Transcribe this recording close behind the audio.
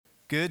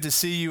Good to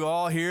see you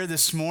all here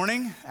this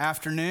morning,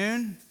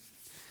 afternoon,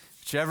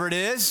 whichever it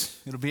is.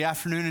 It'll be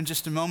afternoon in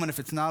just a moment if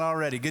it's not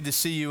already. Good to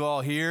see you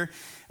all here.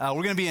 We're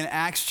going to be in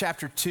Acts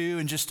chapter 2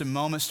 in just a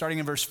moment, starting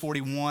in verse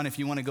 41. If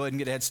you want to go ahead and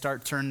get a head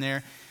start, turn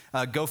there.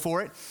 Go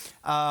for it.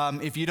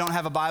 If you don't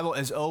have a Bible,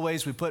 as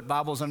always, we put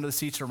Bibles under the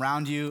seats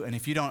around you. And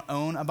if you don't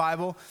own a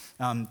Bible,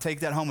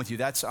 take that home with you.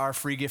 That's our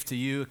free gift to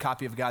you, a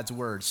copy of God's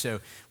Word. So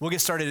we'll get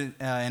started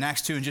in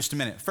Acts 2 in just a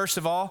minute. First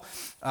of all,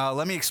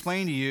 let me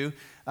explain to you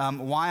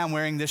why I'm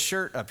wearing this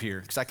shirt up here,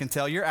 because I can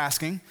tell you're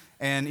asking.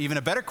 And even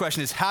a better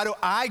question is, how do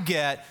I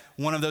get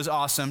one of those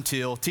awesome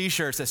teal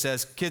t-shirts that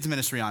says kids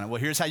ministry on it?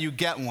 Well, here's how you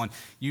get one.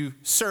 You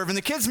serve in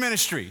the kids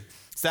ministry.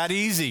 It's that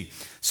easy.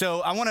 So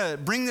I want to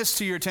bring this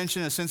to your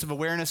attention, a sense of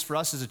awareness for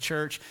us as a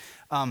church.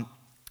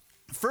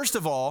 First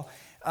of all,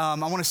 I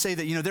want to say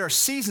that, there are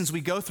seasons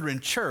we go through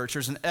in church.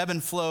 There's an ebb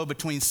and flow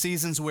between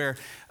seasons where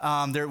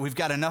we've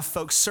got enough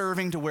folks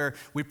serving to where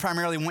we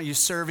primarily want you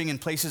serving in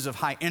places of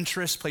high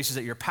interest, places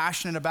that you're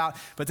passionate about.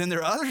 But then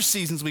there are other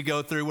seasons we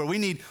go through where we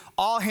need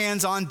all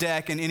hands on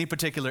deck in any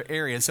particular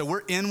area. And so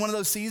we're in one of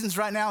those seasons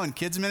right now in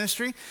kids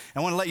ministry. I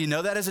want to let you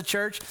know that as a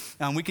church.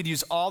 We could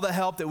use all the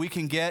help that we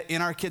can get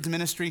in our kids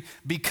ministry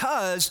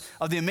because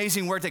of the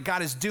amazing work that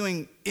God is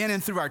doing in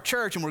and through our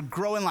church, and we're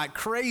growing like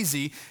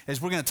crazy,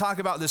 as we're going to talk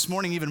about this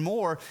morning even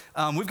more.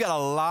 We've got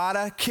a lot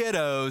of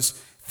kiddos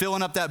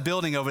filling up that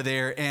building over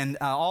there, and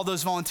all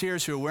those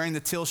volunteers who are wearing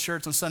the teal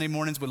shirts on Sunday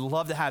mornings would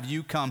love to have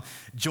you come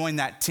join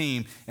that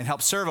team and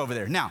help serve over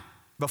there. Now,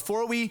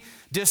 before we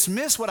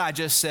dismiss what I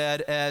just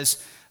said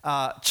as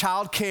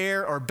child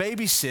care or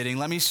babysitting,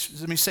 let me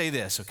say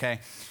this,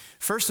 okay?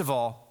 First of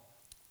all,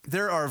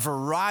 there are a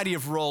variety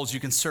of roles you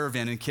can serve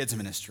in kids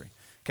ministry.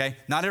 Okay,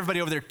 not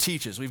everybody over there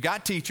teaches. We've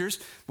got teachers.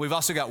 We've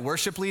also got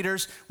worship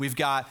leaders. We've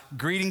got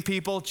greeting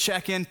people,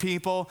 check-in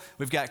people.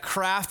 We've got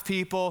craft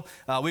people.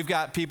 We've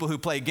got people who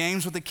play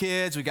games with the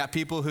kids. We've got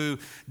people who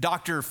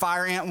doctor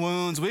fire ant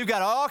wounds. We've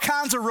got all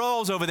kinds of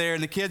roles over there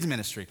in the kids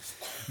ministry.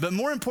 But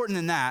more important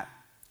than that,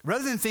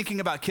 rather than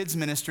thinking about kids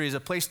ministry as a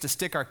place to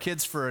stick our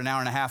kids for an hour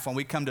and a half when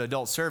we come to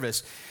adult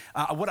service,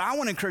 what I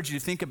want to encourage you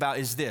to think about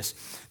is this.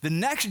 The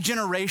next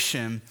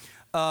generation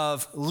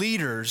of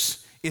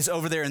leaders is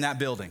over there in that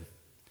building.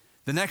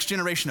 The next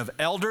generation of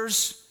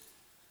elders,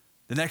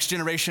 the next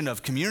generation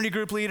of community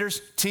group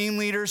leaders, team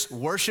leaders,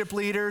 worship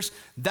leaders,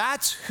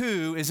 that's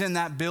who is in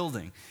that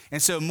building. And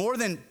so more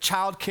than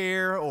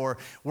childcare or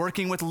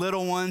working with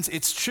little ones,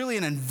 it's truly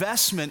an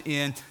investment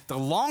in the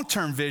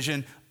long-term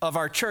vision of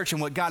our church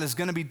and what God is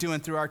going to be doing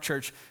through our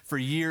church for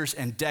years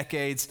and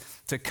decades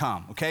to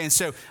come, okay? And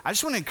so I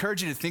just want to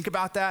encourage you to think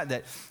about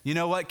that you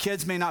know what,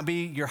 kids may not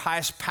be your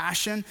highest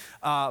passion,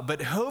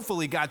 but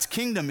hopefully God's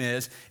kingdom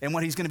is, and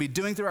what he's going to be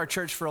doing through our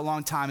church for a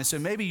long time. And so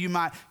maybe you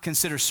might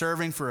consider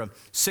serving for a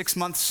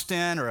 6-month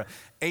stint or a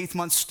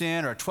 8-month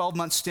stint or a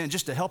 12-month stint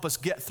just to help us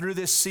get through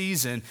this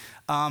season.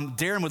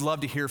 Darren would love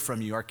to hear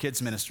from you, our kids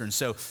minister. And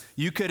so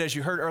you could, as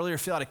you heard earlier,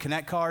 fill out a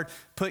Connect card,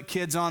 put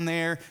kids on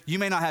there. You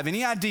may not have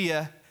any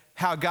idea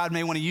how God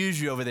may want to use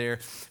you over there,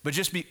 but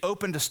just be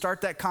open to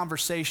start that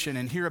conversation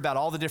and hear about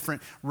all the different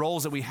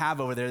roles that we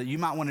have over there that you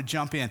might want to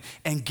jump in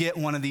and get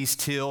one of these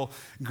teal,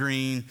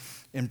 green,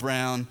 and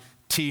brown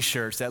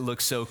t-shirts that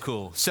look so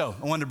cool. So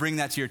I wanted to bring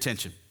that to your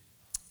attention.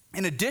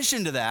 In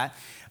addition to that,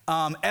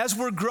 as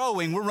we're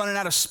growing, we're running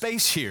out of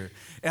space here,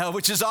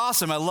 which is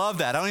awesome. I love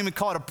that. I don't even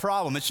call it a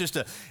problem. It's just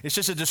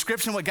a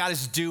description of what God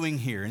is doing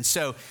here. And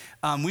so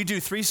we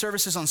do 3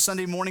 services on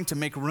Sunday morning to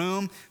make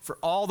room for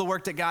all the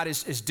work that God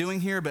is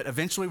doing here, but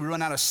eventually we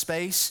run out of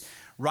space.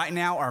 Right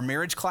now, our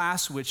marriage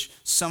class, which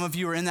some of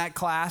you are in that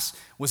class,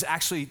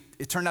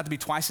 it turned out to be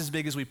twice as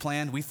big as we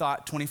planned. We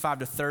thought 25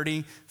 to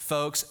 30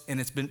 folks, and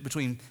it's been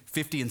between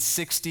 50 and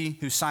 60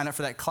 who sign up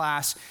for that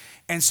class.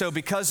 And so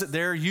because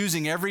they're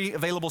using every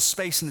available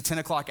space in the 10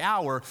 o'clock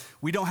hour,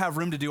 we don't have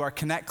room to do our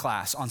Connect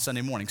class on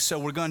Sunday morning. So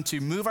we're going to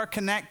move our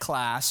Connect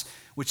class,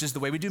 which is the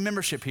way we do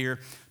membership here,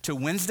 to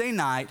Wednesday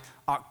night,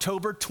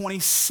 October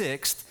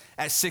 26th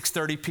at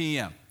 6:30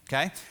 p.m.,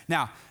 okay?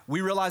 Now,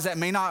 we realize that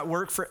may not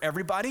work for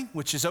everybody,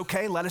 which is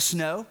okay. Let us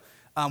know.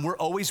 We're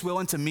always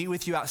willing to meet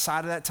with you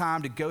outside of that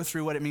time to go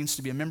through what it means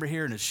to be a member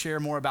here and to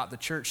share more about the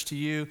church to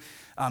you.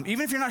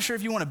 Even if you're not sure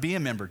if you want to be a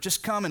member,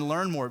 just come and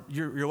learn more.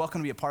 You're welcome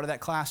to be a part of that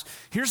class.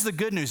 Here's the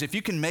good news. If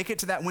you can make it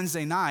to that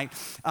Wednesday night,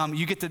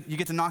 you get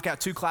to knock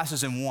out 2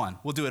 classes in one.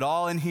 We'll do it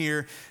all in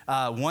here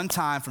one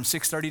time from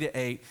 6:30 to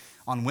 8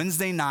 on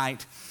Wednesday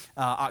night,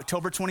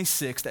 October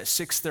 26th at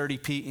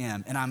 6:30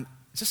 p.m. And I'm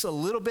just a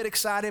little bit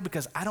excited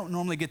because I don't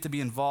normally get to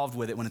be involved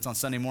with it when it's on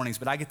Sunday mornings,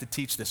 but I get to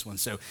teach this one.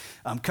 So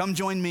come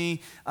join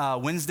me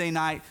Wednesday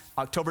night,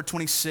 October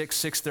 26th,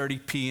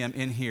 6:30 p.m.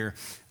 in here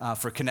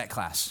for Connect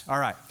class. All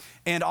right.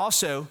 And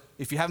also,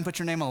 if you haven't put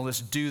your name on the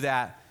list, do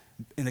that.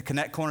 In the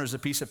Connect corner is a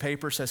piece of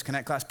paper that says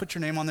Connect class. Put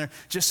your name on there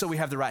just so we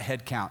have the right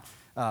head count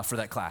for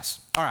that class.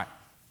 All right.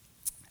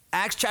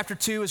 Acts chapter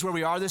 2 is where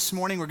we are this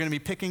morning. We're going to be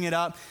picking it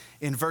up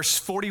in verse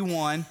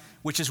 41,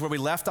 which is where we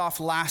left off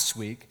last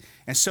week.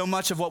 And so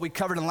much of what we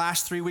covered in the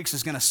last 3 weeks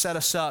is going to set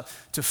us up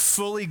to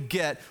fully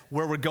get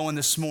where we're going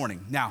this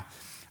morning. Now,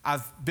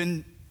 I've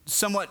been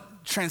somewhat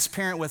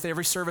transparent with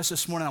every service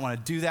this morning. I want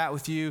to do that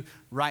with you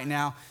right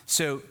now.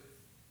 So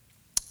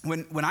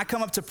when I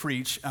come up to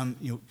preach,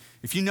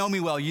 if you know me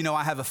well, you know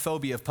I have a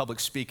phobia of public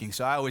speaking.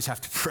 So I always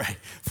have to pray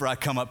before I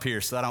come up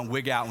here so I don't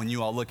wig out when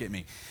you all look at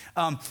me.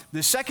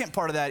 The second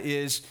part of that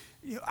is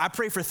I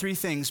pray for three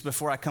things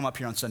before I come up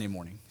here on Sunday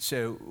morning.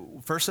 So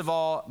first of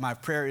all, my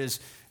prayer is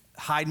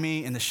hide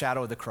me in the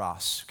shadow of the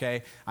cross,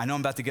 okay? I know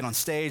I'm about to get on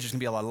stage. There's going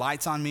to be a lot of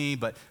lights on me,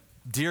 but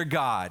dear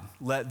God,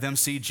 let them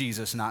see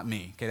Jesus, not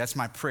me. Okay, that's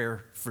my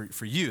prayer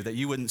for you, that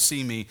you wouldn't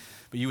see me,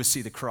 but you would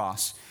see the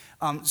cross.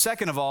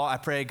 Second of all, I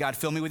pray, God,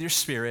 fill me with your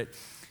spirit.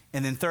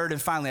 And then third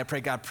and finally, I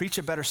pray, God, preach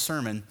a better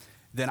sermon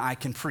than I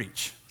can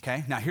preach,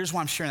 okay? Now, here's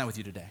why I'm sharing that with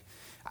you today.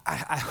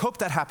 I hope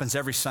that happens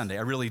every Sunday.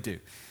 I really do.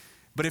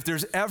 But if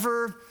there's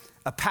ever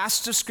a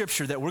passage of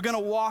scripture that we're going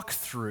to walk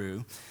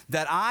through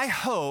that I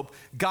hope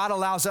God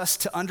allows us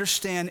to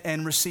understand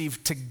and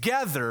receive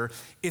together,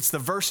 it's the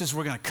verses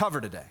we're going to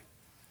cover today.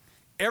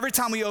 Every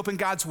time we open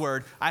God's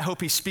word, I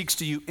hope he speaks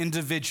to you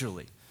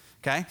individually.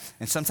 Okay?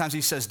 And sometimes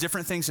he says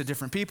different things to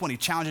different people and he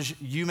challenges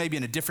you maybe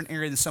in a different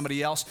area than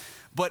somebody else.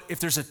 But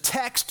if there's a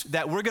text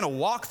that we're going to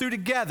walk through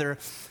together,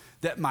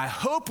 that my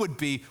hope would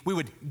be we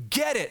would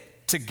get it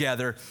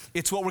together,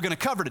 it's what we're going to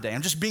cover today.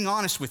 I'm just being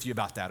honest with you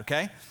about that,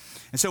 okay?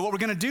 And so what we're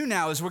going to do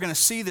now is we're going to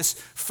see this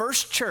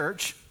first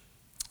church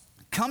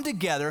come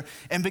together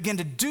and begin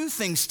to do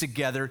things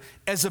together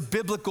as a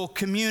biblical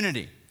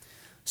community.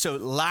 So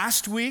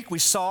last week we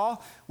saw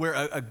where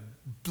a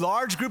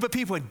large group of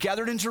people had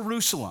gathered in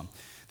Jerusalem.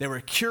 They were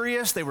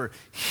curious. They were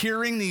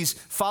hearing these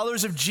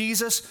followers of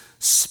Jesus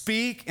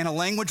speak in a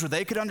language where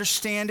they could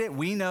understand it.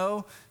 We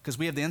know, because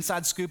we have the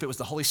inside scoop, it was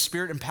the Holy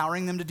Spirit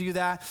empowering them to do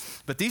that.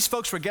 But these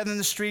folks were gathered in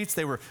the streets.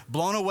 They were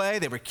blown away.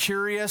 They were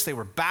curious. They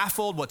were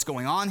baffled. What's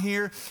going on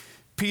here?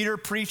 Peter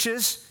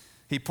preaches.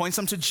 He points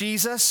them to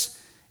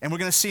Jesus. And we're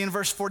going to see in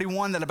verse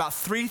 41 that about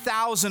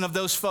 3,000 of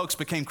those folks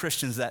became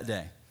Christians that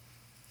day.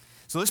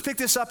 So let's pick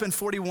this up in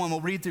 41. We'll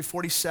read through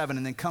 47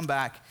 and then come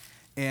back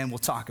and we'll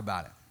talk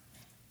about it.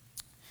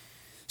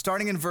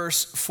 Starting in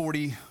verse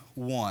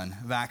 41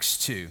 of Acts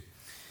 2.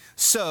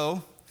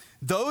 So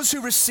those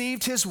who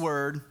received his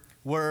word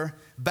were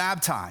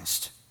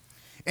baptized,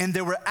 and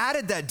there were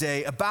added that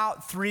day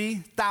about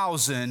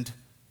 3,000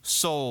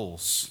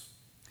 souls.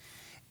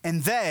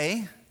 And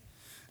they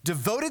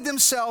devoted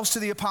themselves to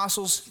the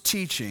apostles'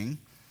 teaching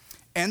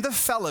and the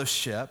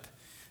fellowship,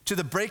 to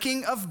the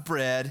breaking of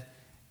bread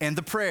and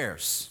the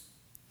prayers.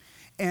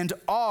 And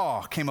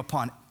awe came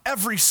upon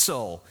every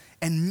soul,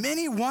 and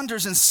many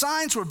wonders and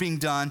signs were being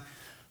done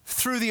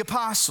through the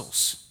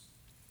apostles.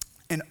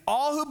 And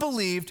all who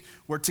believed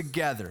were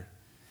together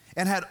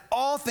and had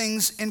all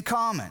things in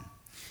common.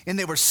 And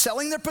they were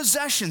selling their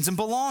possessions and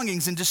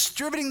belongings and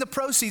distributing the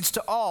proceeds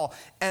to all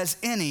as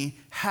any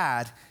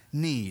had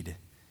need.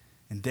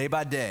 And day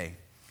by day,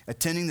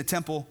 attending the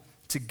temple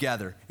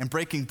together and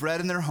breaking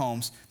bread in their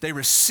homes, they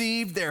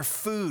received their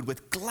food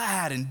with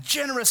glad and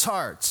generous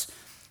hearts,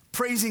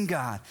 praising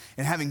God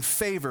and having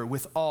favor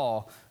with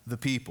all the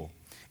people.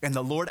 And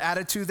the Lord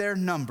added to their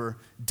number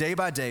day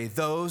by day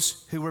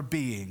those who were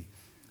being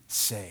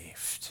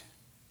saved.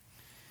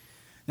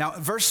 Now,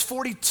 verse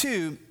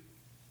 42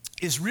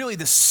 is really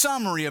the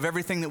summary of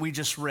everything that we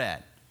just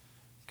read.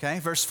 Okay,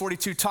 verse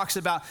 42 talks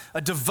about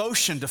a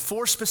devotion to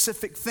four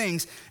specific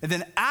things. And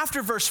then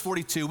after verse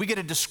 42, we get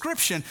a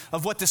description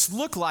of what this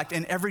looked like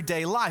in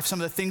everyday life, some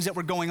of the things that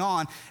were going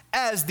on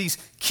as these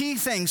key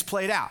things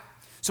played out.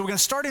 So we're going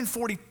to start in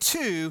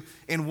 42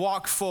 and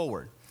walk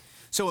forward.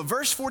 So in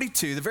verse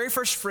 42, the very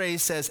first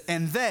phrase says,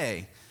 and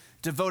they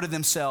devoted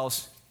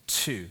themselves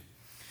to.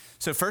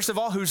 So first of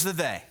all, who's the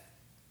they?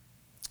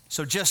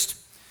 So just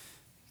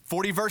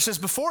 40 verses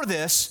before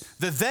this,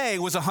 the they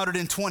was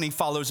 120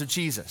 followers of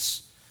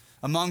Jesus,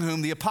 among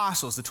whom the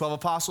apostles, the 12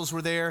 apostles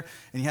were there,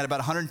 and you had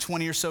about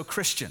 120 or so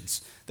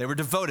Christians. They were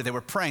devoted, they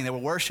were praying, they were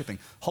worshiping.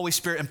 Holy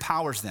Spirit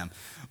empowers them.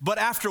 But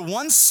after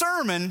one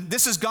sermon,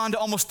 this has gone to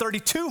almost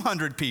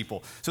 3,200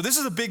 people. So this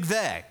is a big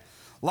they.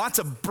 Lots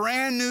of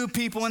brand new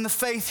people in the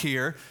faith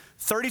here.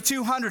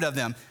 3,200 of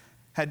them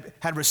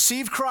had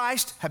received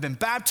Christ, had been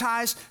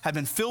baptized, had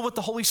been filled with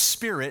the Holy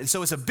Spirit. And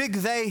so it's a big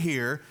they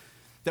here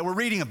that we're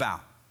reading about.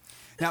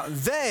 Now,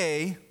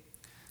 they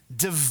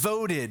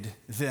devoted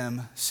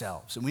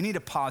themselves. And we need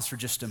to pause for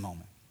just a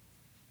moment.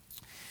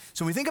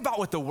 So when we think about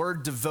what the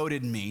word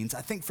devoted means,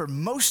 I think for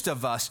most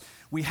of us,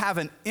 we have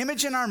an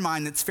image in our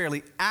mind that's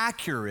fairly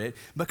accurate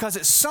because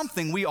it's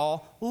something we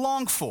all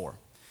long for.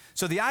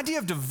 So the idea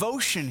of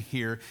devotion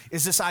here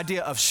is this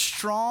idea of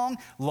strong,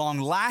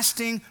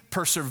 long-lasting,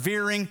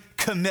 persevering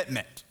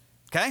commitment,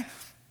 okay?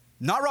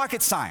 Not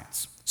rocket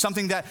science,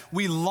 something that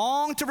we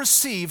long to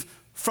receive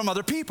from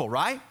other people,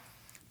 right?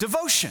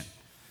 Devotion,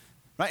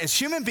 right? As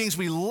human beings,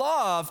 we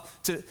love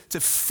to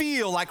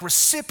feel like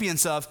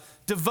recipients of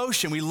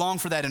devotion. We long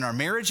for that in our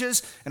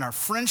marriages, in our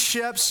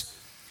friendships.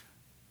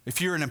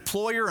 If you're an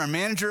employer or a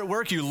manager at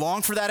work, you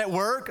long for that at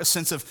work, a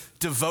sense of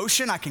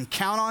devotion. I can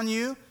count on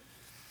you.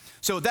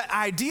 So that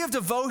idea of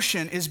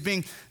devotion is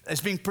being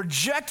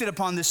projected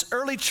upon this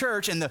early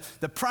church, and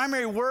the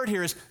primary word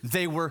here is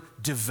they were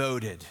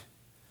devoted,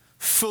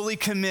 fully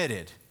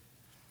committed,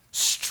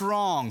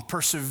 strong,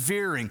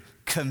 persevering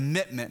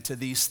commitment to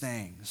these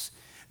things.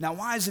 Now,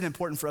 why is it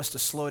important for us to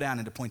slow down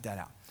and to point that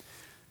out?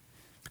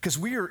 Because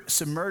we are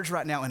submerged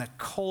right now in a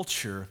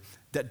culture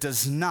that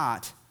does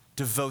not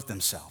devote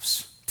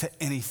themselves to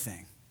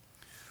anything.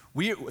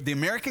 The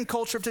American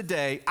culture of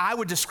today, I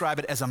would describe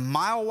it as a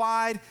mile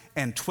wide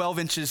and 12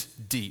 inches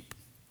deep.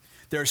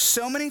 There are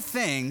so many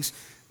things,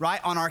 right,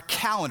 on our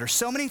calendar,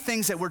 so many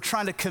things that we're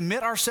trying to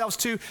commit ourselves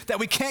to that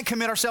we can't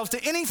commit ourselves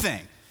to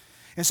anything.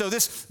 And so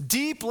this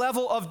deep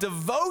level of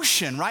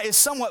devotion, right, is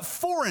somewhat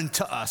foreign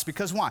to us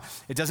because why?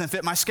 It doesn't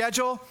fit my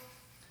schedule.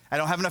 I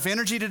don't have enough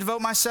energy to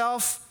devote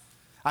myself.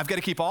 I've got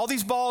to keep all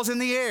these balls in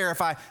the air. If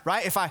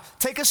I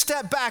take a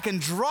step back and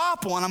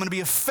drop one, I'm going to be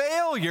a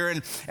failure.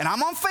 And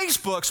I'm on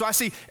Facebook, so I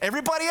see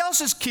everybody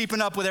else is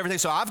keeping up with everything,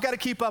 so I've got to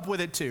keep up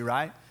with it too,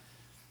 right?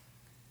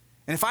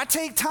 And if I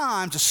take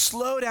time to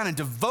slow down and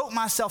devote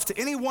myself to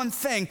any one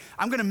thing,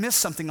 I'm going to miss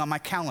something on my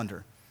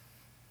calendar,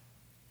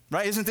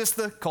 right? Isn't this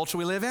the culture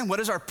we live in? What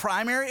is our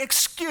primary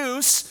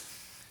excuse,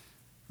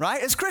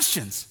 right, as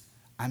Christians?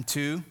 I'm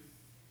too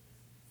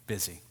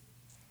busy.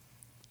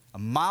 A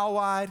mile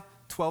wide,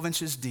 12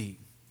 inches deep.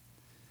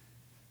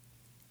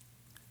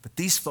 But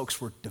these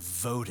folks were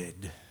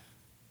devoted.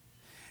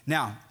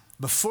 Now,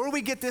 before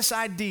we get this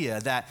idea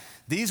that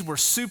these were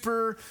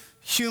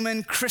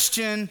superhuman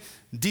Christian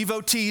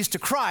devotees to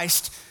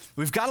Christ,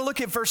 we've got to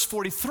look at verse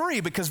 43,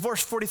 because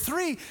verse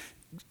 43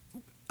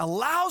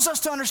 allows us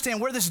to understand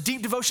where this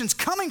deep devotion's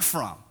coming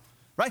from,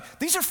 right?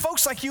 These are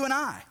folks like you and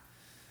I.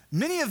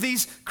 Many of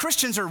these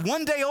Christians are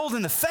one day old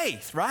in the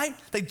faith, right?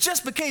 They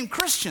just became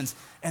Christians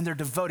and they're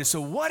devoted.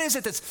 So what is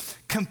it that's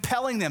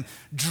compelling them,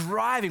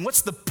 driving?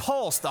 What's the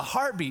pulse, the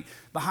heartbeat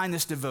behind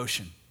this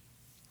devotion?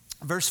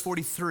 Verse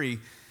 43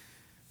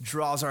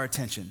 draws our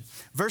attention.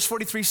 Verse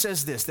 43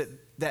 says this,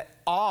 that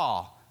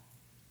awe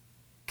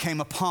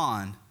came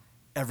upon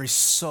every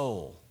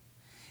soul,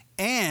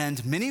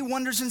 and many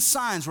wonders and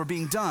signs were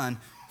being done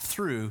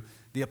through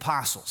the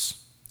apostles.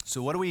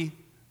 So what do we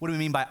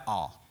mean by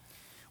awe?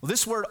 Well,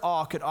 this word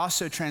awe could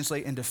also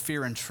translate into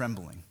fear and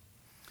trembling.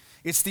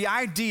 It's the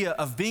idea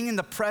of being in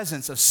the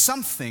presence of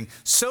something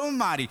so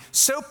mighty,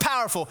 so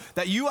powerful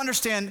that you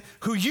understand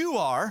who you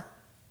are,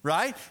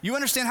 right? You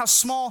understand how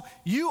small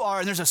you are,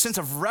 and there's a sense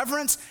of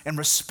reverence and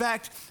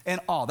respect and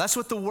awe. That's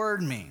what the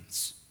word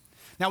means.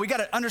 Now, we got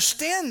to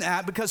understand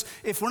that, because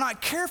if we're not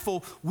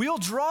careful, we'll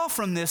draw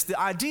from this the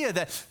idea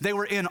that they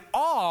were in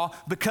awe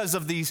because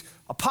of these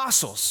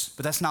apostles,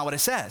 but that's not what it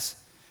says.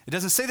 It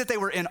doesn't say that they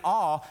were in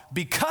awe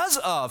because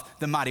of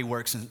the mighty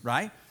works,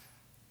 right?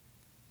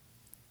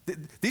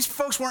 These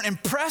folks weren't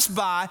impressed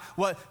by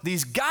what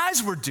these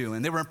guys were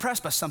doing. They were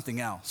impressed by something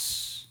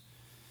else.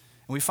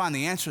 And we find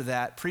the answer to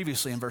that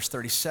previously in verse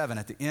 37.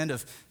 At the end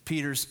of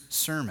Peter's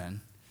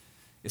sermon,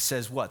 it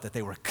says what? That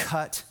they were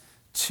cut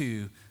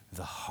to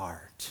the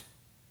heart.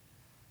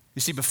 You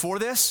see, before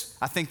this,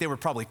 I think they were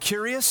probably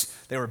curious.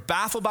 They were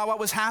baffled by what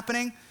was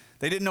happening.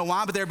 They didn't know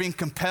why, but they were being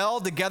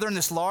compelled to gather in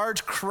this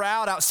large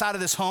crowd outside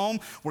of this home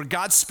where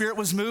God's Spirit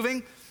was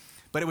moving.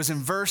 But it was in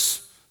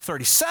verse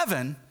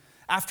 37,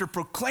 after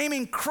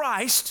proclaiming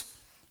Christ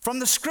from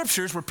the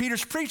scriptures where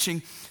Peter's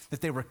preaching,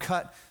 that they were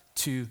cut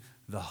to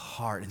the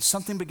heart. And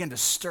something began to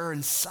stir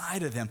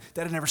inside of them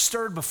that had never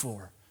stirred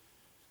before.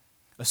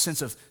 A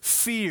sense of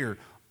fear,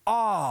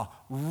 awe,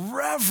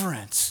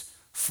 reverence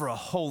for a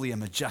holy and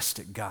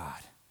majestic God.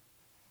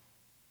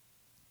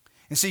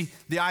 And see,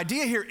 the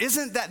idea here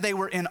isn't that they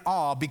were in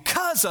awe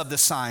because of the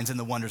signs and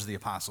the wonders of the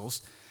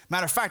apostles.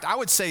 Matter of fact, I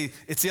would say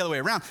it's the other way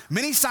around.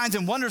 Many signs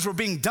and wonders were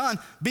being done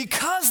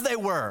because they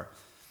were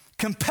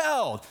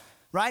compelled,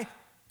 right?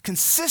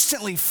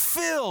 Consistently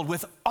filled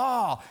with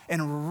awe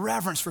and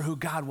reverence for who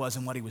God was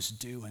and what he was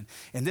doing.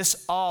 And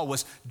this awe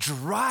was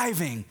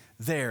driving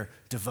their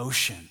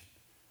devotion.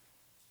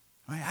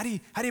 Right? How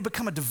do you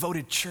become a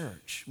devoted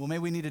church? Well,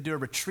 maybe we need to do a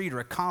retreat or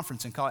a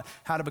conference and call it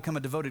How to Become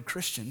a Devoted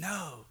Christian.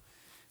 No.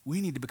 We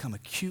need to become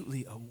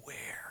acutely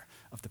aware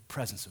of the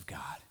presence of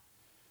God.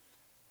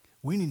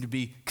 We need to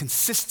be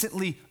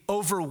consistently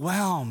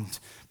overwhelmed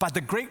by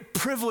the great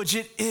privilege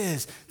it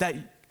is that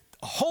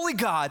a holy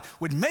God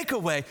would make a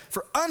way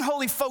for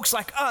unholy folks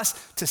like us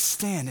to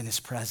stand in his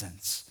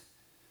presence.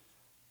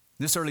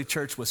 This early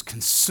church was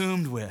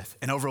consumed with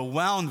and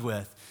overwhelmed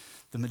with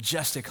the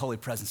majestic holy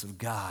presence of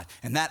God,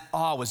 and that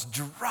awe was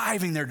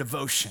driving their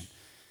devotion.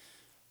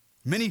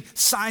 Many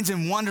signs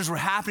and wonders were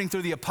happening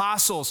through the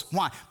apostles.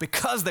 Why?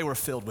 Because they were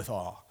filled with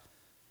awe.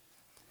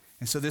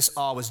 And so this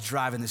awe was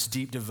driving this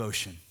deep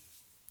devotion.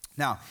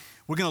 Now,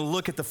 we're going to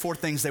look at the four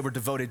things they were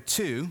devoted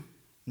to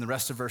in the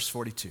rest of verse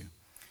 42.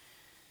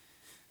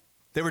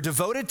 They were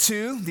devoted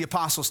to the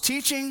apostles'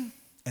 teaching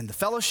and the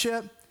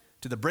fellowship,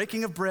 to the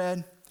breaking of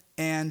bread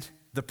and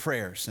the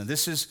prayers. Now,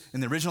 this is, in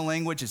the original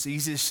language, it's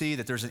easy to see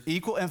that there's an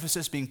equal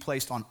emphasis being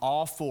placed on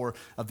all four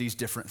of these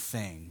different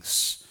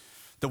things.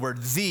 The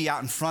word "the"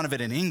 out in front of it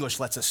in English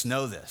lets us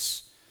know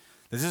this.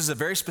 This is a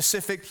very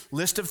specific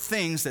list of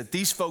things that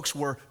these folks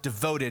were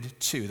devoted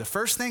to. The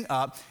first thing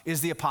up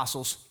is the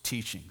apostles'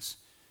 teachings.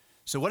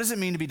 So what does it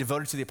mean to be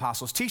devoted to the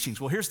apostles' teachings?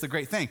 Well, here's the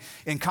great thing.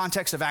 In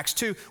context of Acts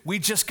 2, we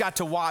just got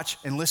to watch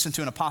and listen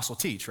to an apostle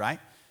teach, right?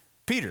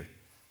 Peter,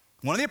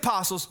 one of the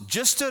apostles,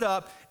 just stood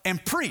up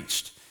and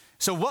preached.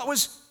 So what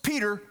was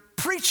Peter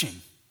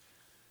preaching?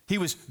 He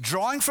was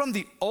drawing from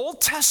the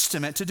Old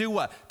Testament to do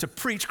what? To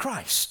preach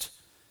Christ.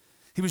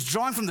 He was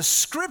drawing from the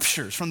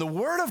scriptures, from the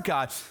word of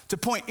God, to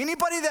point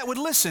anybody that would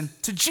listen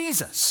to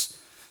Jesus.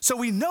 So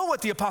we know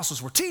what the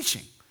apostles were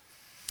teaching.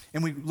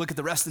 And we look at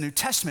the rest of the New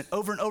Testament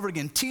over and over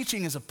again.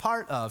 Teaching is a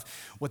part of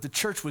what the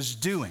church was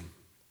doing.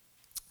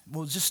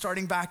 Well, just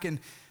starting back in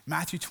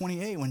Matthew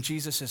 28, when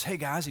Jesus says, hey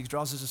guys, he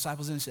draws his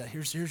disciples in and says,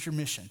 here's your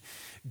mission.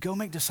 Go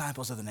make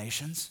disciples of the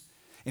nations.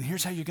 And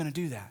here's how you're going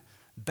to do that.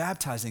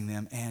 Baptizing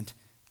them and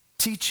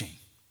teaching.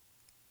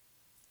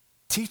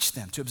 Teach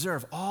them to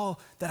observe all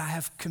that I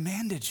have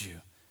commanded you.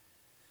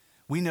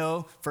 We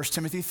know 1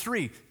 Timothy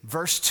 3,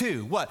 verse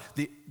 2. What?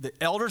 The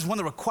elders, one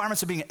of the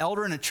requirements of being an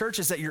elder in a church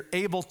is that you're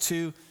able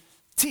to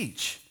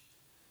teach.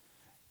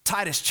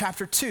 Titus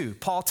chapter 2,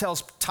 Paul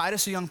tells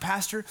Titus, a young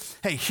pastor,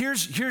 hey,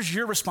 here's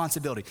your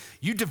responsibility.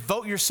 You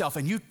devote yourself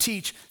and you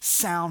teach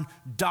sound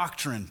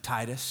doctrine,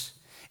 Titus.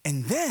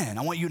 And then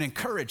I want you to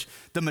encourage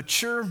the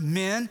mature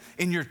men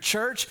in your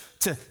church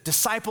to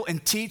disciple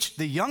and teach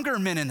the younger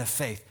men in the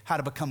faith how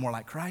to become more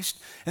like Christ.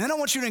 And then I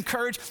want you to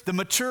encourage the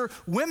mature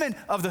women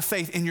of the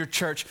faith in your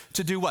church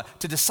to do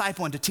what? To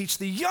disciple and to teach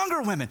the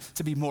younger women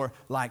to be more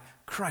like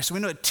Christ. So we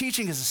know that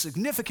teaching is a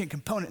significant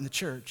component in the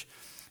church.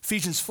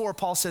 Ephesians 4,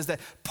 Paul says that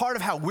part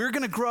of how we're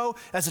going to grow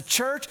as a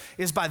church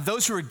is by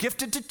those who are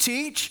gifted to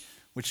teach,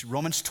 which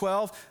Romans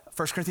 12,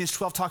 1 Corinthians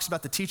 12 talks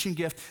about the teaching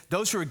gift.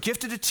 Those who are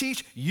gifted to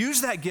teach,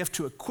 use that gift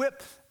to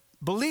equip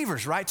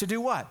believers, right? To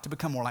do what? To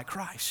become more like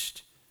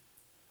Christ.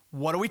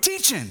 What are we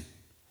teaching?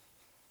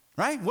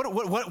 Right? What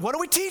are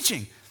we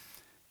teaching?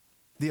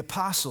 The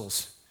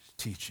apostles'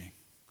 teaching,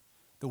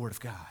 the Word of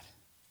God.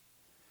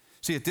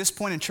 See, at this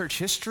point in church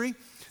history,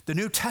 the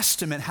New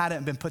Testament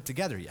hadn't been put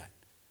together yet.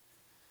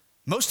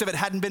 Most of it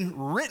hadn't been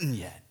written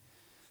yet.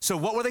 So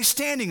what were they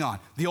standing on?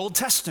 The Old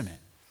Testament.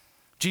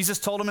 Jesus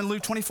told them in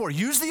Luke 24,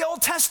 use the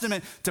Old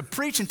Testament to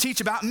preach and teach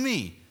about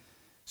me.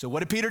 So what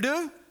did Peter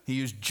do? He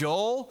used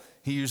Joel,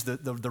 he used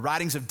the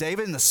writings of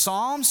David and the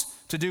Psalms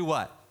to do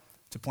what?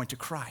 To point to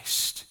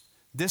Christ.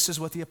 This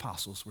is what the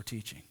apostles were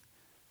teaching.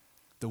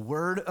 The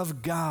Word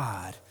of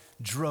God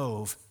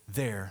drove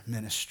their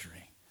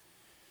ministry.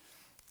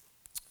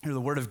 Here,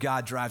 the Word of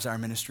God drives our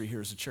ministry here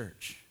as a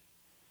church.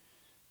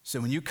 So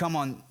when you come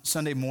on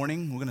Sunday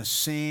morning, we're going to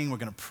sing, we're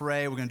going to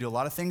pray, we're going to do a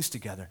lot of things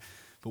together.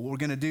 But what we're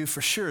going to do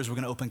for sure is we're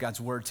going to open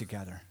God's Word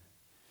together.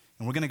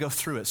 And we're going to go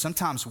through it,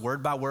 sometimes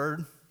word by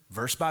word,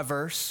 verse by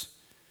verse,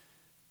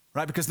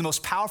 right? Because the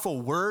most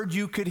powerful word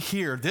you could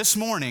hear this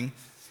morning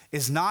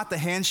is not the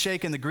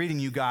handshake and the greeting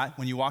you got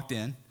when you walked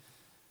in,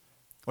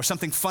 or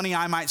something funny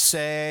I might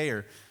say,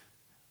 or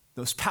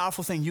the most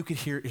powerful thing you could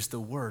hear is the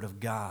Word of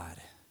God.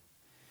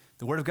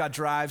 The Word of God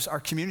drives our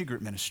community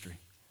group ministry.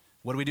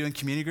 What do we do in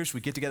community groups?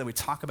 We get together, we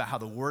talk about how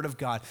the Word of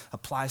God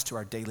applies to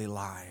our daily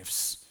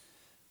lives.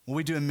 What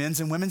we do in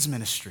men's and women's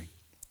ministry,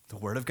 the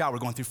Word of God. We're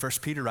going through 1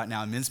 Peter right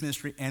now in men's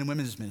ministry and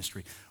women's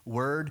ministry.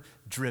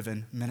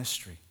 Word-driven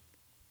ministry.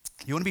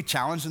 You want to be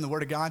challenged in the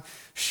Word of God?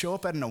 Show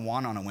up at an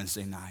Awana on a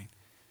Wednesday night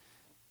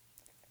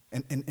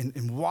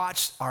and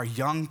watch our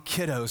young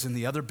kiddos in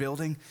the other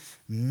building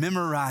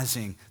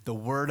memorizing the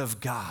Word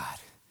of God,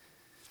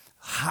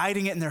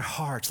 hiding it in their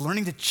hearts,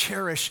 learning to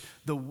cherish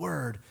the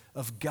Word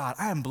of God.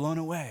 I am blown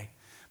away.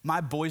 My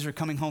boys are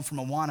coming home from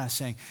Awana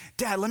saying,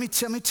 Dad, let me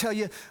tell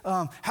you,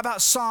 how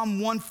about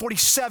Psalm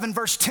 147,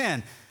 verse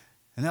 10?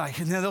 And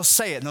they'll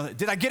say it. And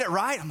did I get it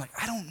right? I'm like,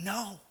 I don't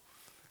know.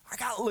 I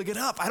got to look it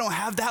up. I don't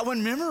have that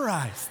one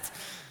memorized.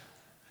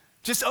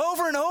 Just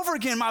over and over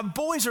again, my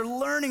boys are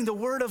learning the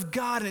Word of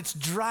God, and it's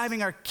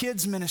driving our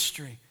kids'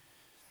 ministry.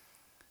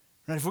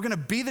 Right? If we're going to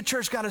be the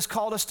church God has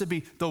called us to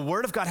be, the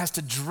Word of God has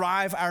to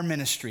drive our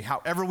ministry,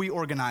 however we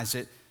organize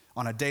it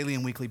on a daily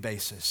and weekly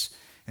basis.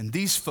 And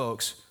these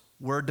folks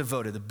were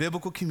devoted. The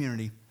biblical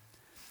community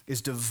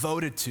is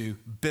devoted to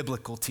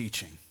biblical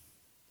teaching.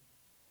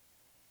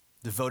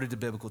 Devoted to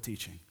biblical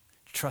teaching.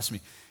 Trust me,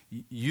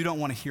 you don't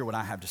want to hear what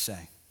I have to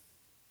say.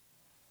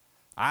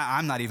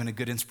 I'm not even a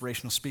good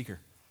inspirational speaker.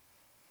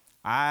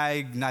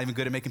 I'm not even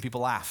good at making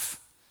people laugh.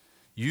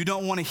 You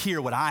don't want to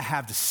hear what I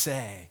have to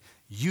say.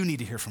 You need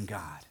to hear from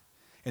God.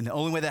 And the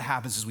only way that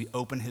happens is we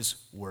open His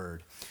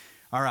Word.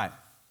 All right.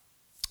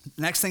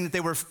 Next thing that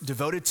they were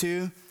devoted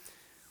to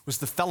was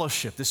the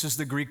fellowship. This is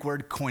the Greek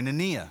word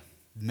koinonia.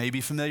 You may be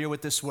familiar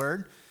with this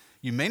word.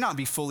 You may not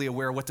be fully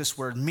aware of what this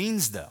word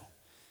means, though.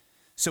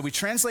 So we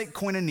translate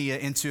koinonia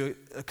into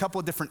a couple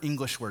of different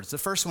English words. The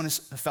first one is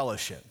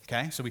fellowship,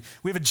 okay? So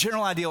we have a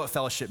general idea what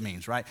fellowship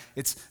means, right?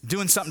 It's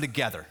doing something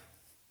together,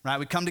 right?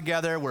 We come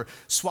together, we're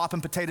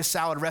swapping potato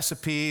salad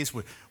recipes,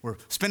 we're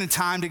spending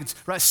time together,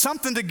 right?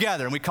 Something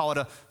together, and we call it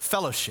a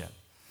fellowship.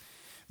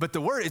 But the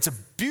word, it's a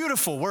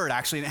beautiful word,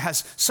 actually, and it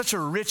has such a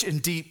rich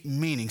and deep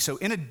meaning. So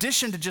in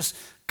addition to just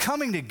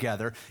coming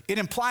together, it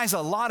implies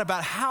a lot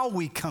about how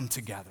we come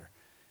together.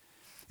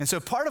 And so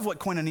part of what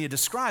koinonia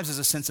describes is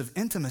a sense of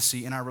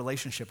intimacy in our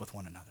relationship with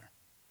one another.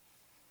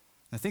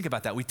 Now think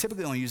about that. We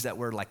typically only use that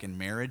word like in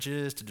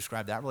marriages to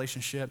describe that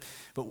relationship,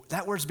 but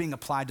that word's being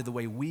applied to the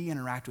way we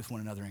interact with one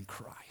another in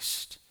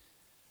Christ.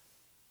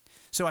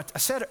 So I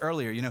said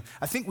earlier,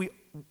 I think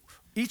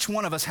each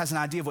one of us has an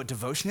idea of what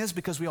devotion is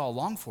because we all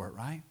long for it,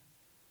 right?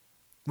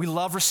 We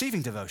love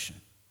receiving devotion.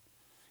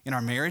 In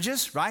our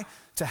marriages, right?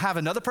 To have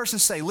another person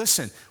say,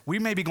 listen, we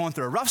may be going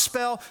through a rough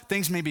spell,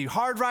 things may be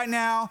hard right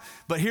now,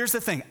 but here's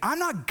the thing, I'm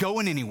not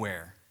going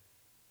anywhere,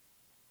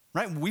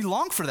 right? We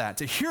long for that,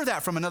 to hear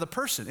that from another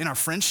person. In our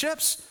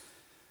friendships,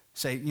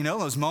 say,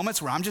 those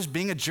moments where I'm just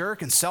being a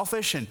jerk and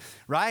selfish and,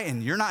 right,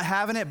 and you're not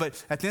having it,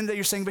 but at the end of the day,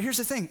 you're saying, but here's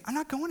the thing, I'm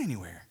not going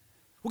anywhere.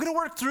 We're gonna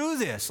work through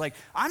this. Like,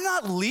 I'm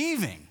not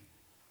leaving.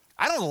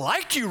 I don't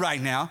like you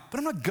right now, but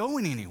I'm not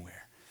going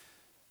anywhere.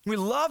 We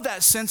love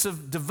that sense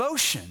of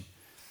devotion.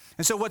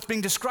 And so what's being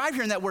described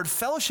here in that word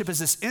fellowship is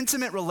this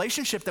intimate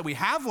relationship that we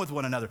have with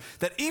one another,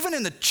 that even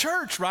in the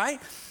church, right,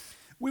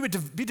 we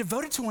would be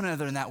devoted to one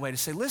another in that way to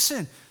say,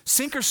 listen,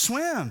 sink or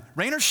swim,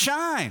 rain or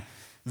shine,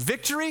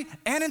 victory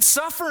and in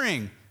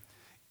suffering,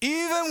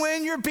 even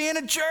when you're being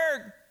a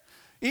jerk,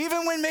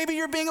 even when maybe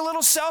you're being a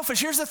little selfish.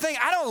 Here's the thing,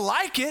 I don't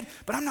like it,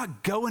 but I'm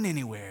not going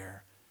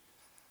anywhere.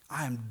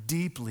 I am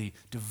deeply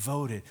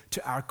devoted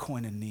to our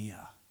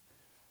koinonia.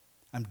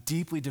 I'm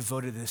deeply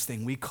devoted to this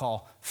thing we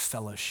call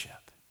fellowship.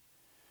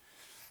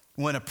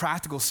 Well, in a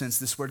practical sense,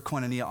 this word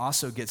koinonia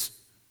also gets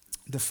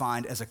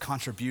defined as a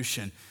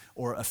contribution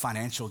or a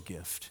financial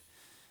gift.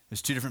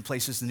 There's two different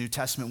places in the New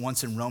Testament,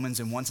 once in Romans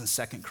and once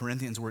in 2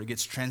 Corinthians, where it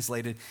gets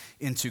translated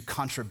into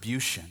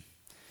contribution.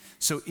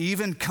 So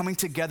even coming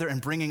together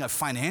and bringing a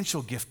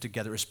financial gift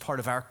together is part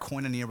of our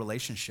koinonia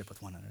relationship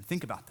with one another.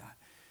 Think about that.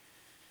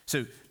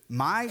 So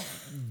my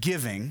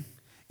giving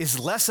is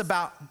less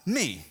about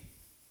me.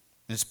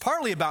 And it's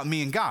partly about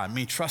me and God,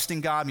 me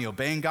trusting God, me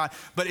obeying God,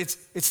 but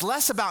it's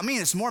less about me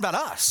and it's more about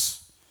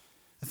us.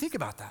 Now think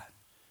about that.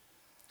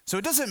 So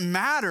it doesn't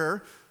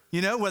matter,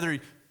 whether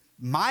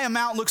my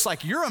amount looks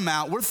like your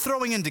amount, we're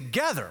throwing in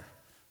together,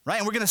 right?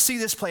 And we're gonna see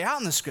this play out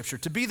in the scripture.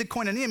 To be the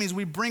koinonia means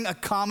we bring a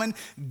common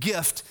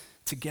gift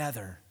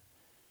together.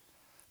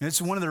 And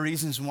it's one of the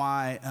reasons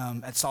why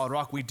at Solid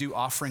Rock we do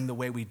offering the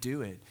way we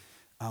do it.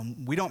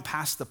 We don't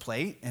pass the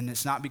plate, and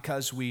it's not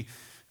because we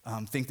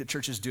think that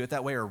churches do it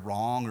that way are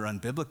wrong or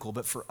unbiblical,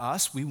 but for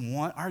us, we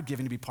want our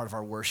giving to be part of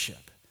our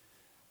worship,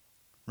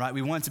 right?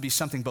 We want it to be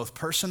something both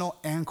personal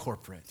and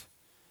corporate.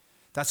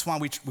 That's why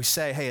we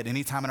say, hey, at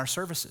any time in our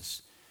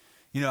services,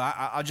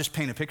 I'll just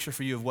paint a picture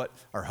for you of what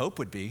our hope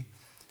would be.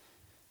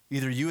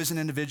 Either you as an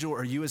individual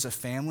or you as a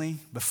family,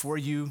 before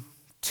you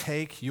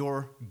take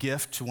your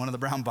gift to one of the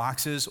brown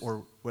boxes,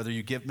 or whether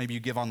maybe you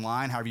give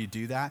online, however you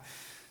do that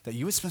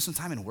you would spend some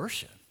time in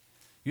worship.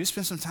 You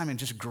spend some time in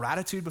just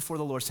gratitude before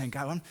the Lord, saying,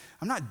 God,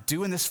 I'm not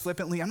doing this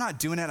flippantly. I'm not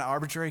doing it out of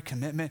arbitrary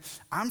commitment.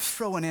 I'm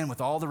throwing in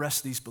with all the rest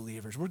of these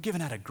believers. We're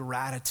giving out of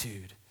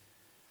gratitude.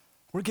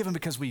 We're giving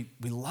because we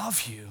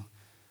love you.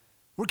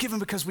 We're giving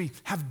because we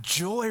have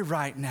joy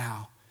right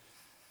now.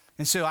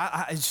 And so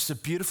it's just a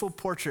beautiful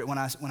portrait when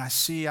I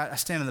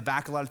stand in the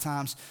back a lot of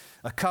times,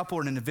 a couple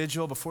or an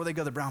individual, before they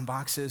go to the brown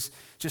boxes,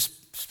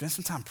 just spend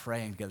some time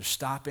praying together,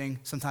 stopping.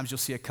 Sometimes you'll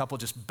see a couple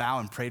just bow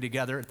and pray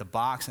together at the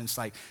box, and it's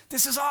like,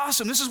 this is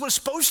awesome. This is what it's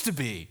supposed to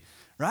be,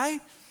 right?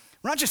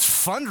 We're not just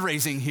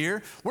fundraising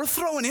here. We're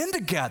throwing in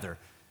together.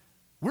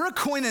 We're a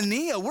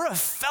koinonia. We're a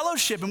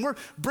fellowship, and we're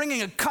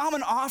bringing a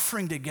common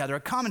offering together,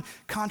 a common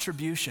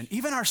contribution.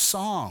 Even our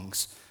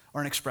songs are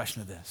an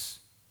expression of this,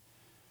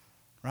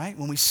 right?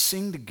 When we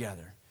sing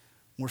together,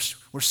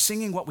 we're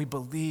singing what we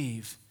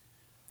believe.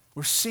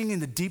 We're singing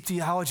the deep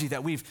theology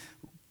that we've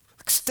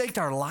staked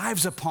our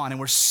lives upon, and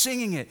we're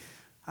singing it.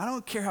 I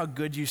don't care how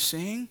good you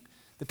sing.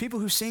 The people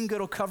who sing good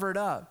will cover it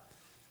up.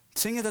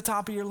 Sing at the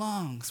top of your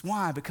lungs.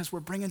 Why? Because we're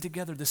bringing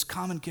together this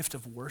common gift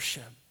of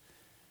worship.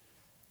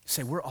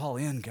 Say, we're all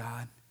in,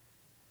 God.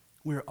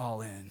 We're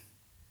all in.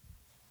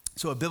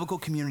 So a biblical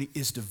community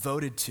is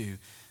devoted to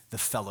the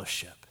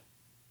fellowship.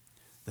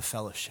 The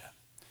fellowship.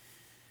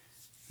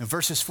 And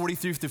verses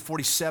 43 through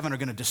 47 are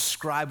going to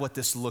describe what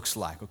this looks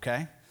like,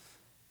 okay?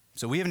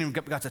 So we haven't even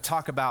got to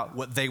talk about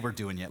what they were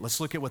doing yet. Let's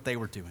look at what they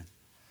were doing.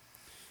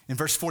 In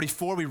verse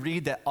 44, we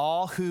read that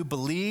all who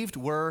believed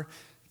were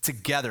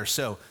together.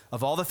 So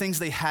of all the things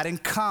they had in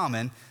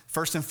common,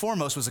 first and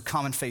foremost was a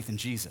common faith in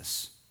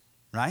Jesus,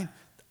 right?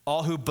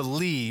 All who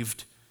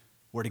believed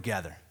were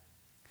together.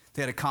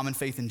 They had a common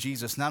faith in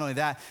Jesus. Not only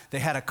that, they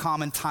had a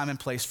common time and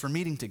place for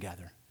meeting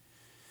together.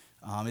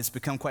 It's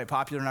become quite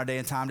popular in our day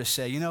and time to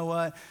say, you know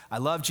what? I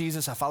love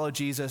Jesus, I follow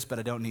Jesus, but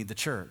I don't need the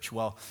church.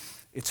 Well,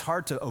 it's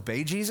hard to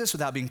obey Jesus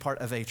without being part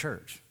of a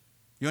church.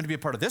 You want to be a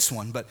part of this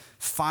one, but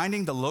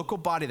finding the local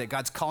body that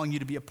God's calling you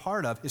to be a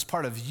part of is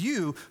part of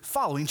you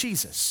following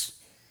Jesus,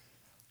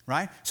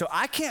 right? So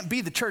I can't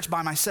be the church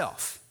by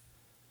myself.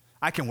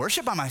 I can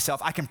worship by myself.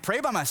 I can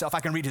pray by myself. I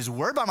can read his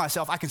word by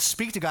myself. I can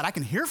speak to God. I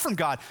can hear from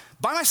God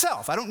by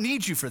myself. I don't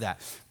need you for that.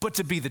 But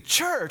to be the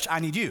church, I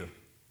need you.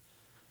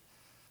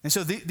 And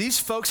so these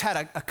folks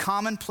had a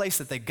common place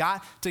that they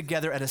got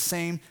together at a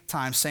same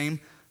time, same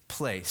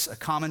place, a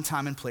common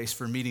time and place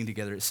for meeting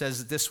together. It says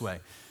it this way,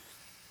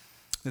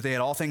 that they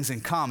had all things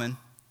in common.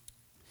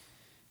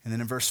 And then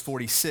in verse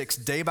 46,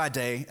 day by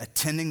day,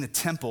 attending the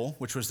temple,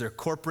 which was their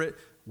corporate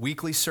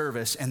weekly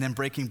service, and then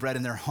breaking bread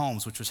in their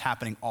homes, which was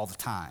happening all the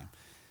time.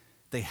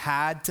 They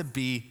had to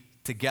be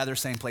together,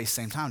 same place,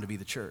 same time to be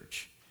the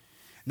church.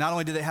 Not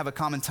only did they have a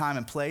common time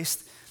and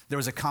place, there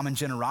was a common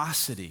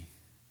generosity.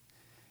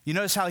 You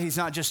notice how he's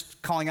not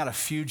just calling out a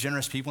few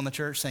generous people in the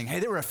church, saying, hey,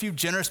 there were a few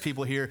generous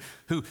people here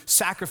who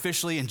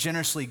sacrificially and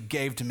generously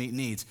gave to meet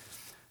needs.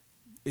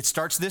 It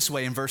starts this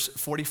way in verse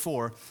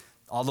 44.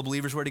 All the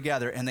believers were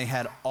together, and they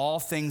had all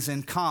things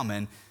in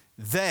common.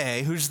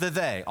 They, who's the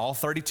they? All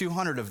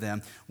 3,200 of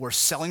them were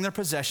selling their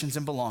possessions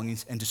and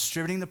belongings and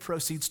distributing the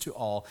proceeds to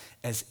all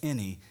as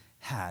any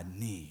had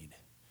need.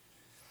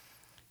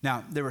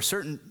 Now, there were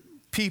certain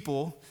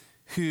people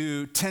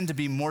who tend to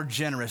be more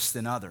generous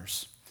than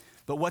others.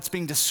 But what's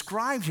being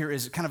described here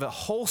is kind of a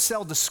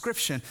wholesale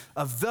description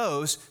of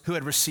those who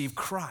had received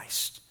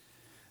Christ.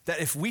 That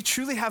if we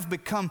truly have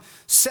become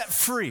set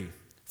free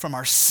from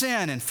our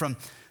sin and from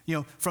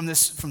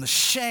the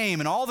shame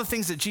and all the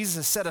things that Jesus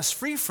has set us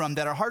free from,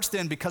 that our hearts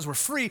then, because we're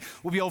free,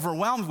 will be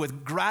overwhelmed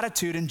with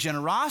gratitude and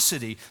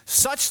generosity,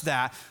 such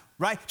that,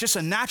 right, just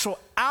a natural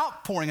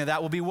outpouring of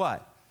that will be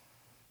what?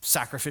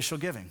 Sacrificial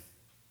giving.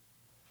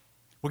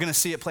 We're going to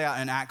see it play out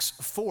in Acts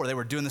 4. They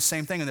were doing the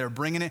same thing, and they were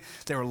bringing it,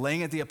 they were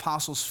laying it at the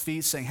apostles'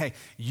 feet, saying, hey,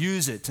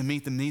 use it to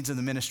meet the needs of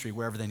the ministry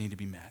wherever they need to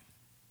be met.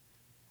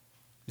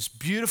 This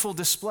beautiful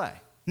display.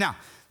 Now,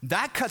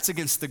 that cuts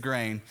against the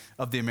grain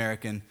of the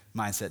American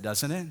mindset,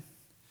 doesn't it?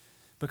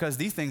 Because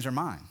these things are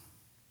mine.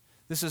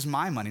 This is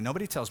my money.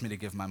 Nobody tells me to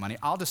give my money.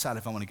 I'll decide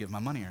if I want to give my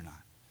money or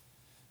not.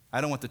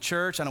 I don't want the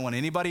church, I don't want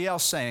anybody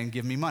else saying,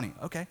 give me money.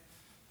 Okay.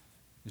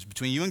 It's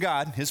between you and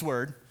God, his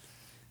word.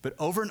 But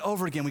over and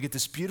over again, we get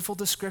this beautiful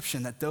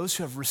description that those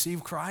who have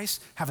received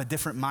Christ have a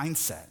different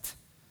mindset.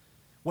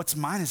 What's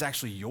mine is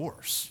actually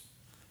yours.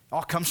 It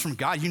all comes from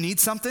God. You need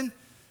something?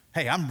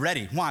 Hey, I'm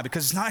ready. Why?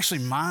 Because it's not actually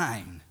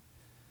mine.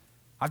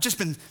 I've just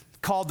been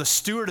called the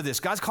steward of this.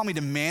 God's called me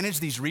to manage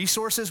these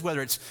resources,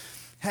 whether it's,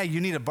 hey,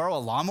 you need to borrow a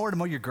lawnmower to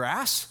mow your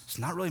grass. It's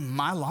not really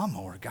my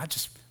lawnmower. God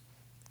just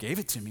gave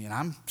it to me, and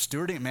I'm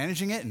stewarding it,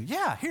 managing it, and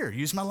yeah, here,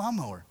 use my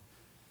lawnmower.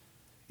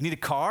 You need a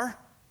car?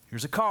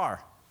 Here's a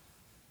car.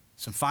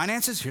 Some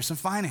finances? Here's some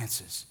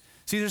finances.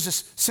 See, there's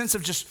this sense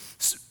of just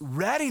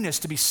readiness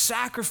to be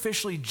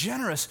sacrificially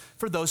generous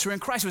for those who are in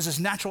Christ. It was this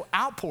natural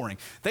outpouring.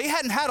 They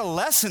hadn't had a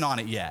lesson on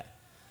it yet.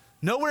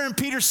 Nowhere in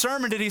Peter's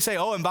sermon did he say,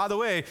 oh, and by the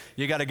way,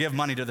 you got to give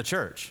money to the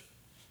church,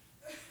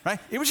 right?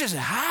 It was just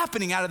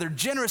happening out of their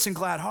generous and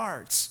glad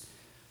hearts.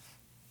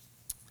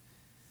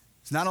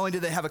 So not only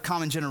did they have a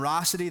common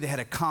generosity, they had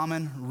a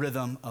common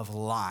rhythm of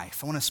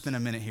life. I want to spend a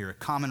minute here, a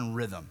common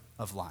rhythm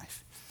of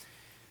life.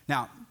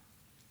 Now,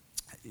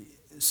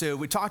 so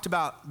we talked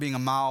about being a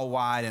mile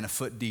wide and a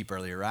foot deep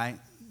earlier, right?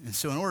 And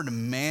so in order to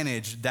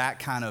manage that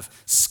kind of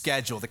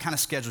schedule, the kind of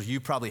schedule you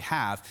probably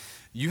have,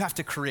 you have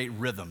to create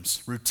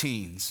rhythms,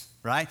 routines,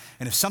 right?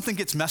 And if something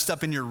gets messed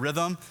up in your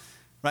rhythm,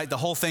 right, the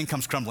whole thing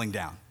comes crumbling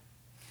down.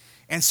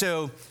 And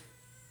so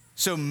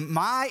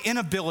my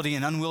inability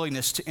and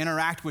unwillingness to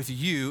interact with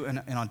you and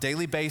on a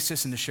daily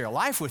basis and to share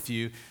life with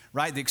you,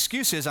 right, the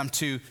excuse is I'm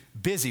too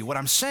busy. What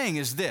I'm saying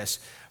is this: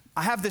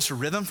 I have this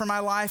rhythm for my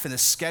life and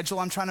this schedule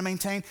I'm trying to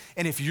maintain,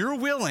 and if you're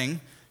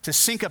willing to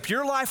sync up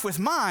your life with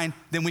mine,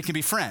 then we can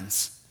be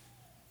friends.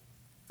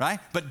 Right?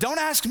 But don't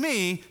ask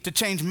me to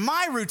change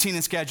my routine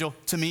and schedule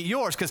to meet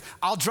yours, because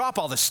I'll drop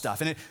all this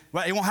stuff and it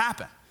won't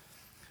happen.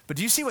 But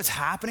do you see what's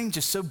happening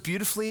just so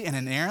beautifully and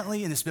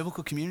inerrantly in this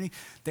biblical community?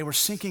 They were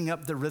syncing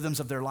up the rhythms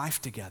of their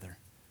life together.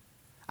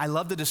 I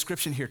love the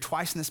description here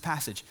twice in this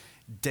passage,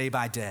 day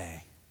by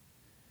day.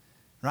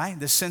 Right?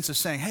 This sense of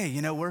saying, hey,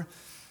 we're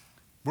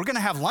going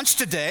to have lunch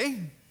today.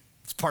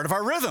 It's part of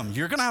our rhythm.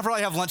 You're going to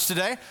probably have lunch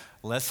today.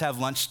 Let's have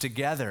lunch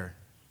together.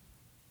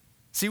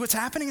 See what's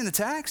happening in the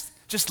text?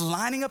 Just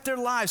lining up their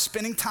lives,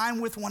 spending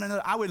time with one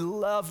another. I would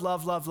love,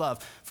 love, love,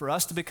 love for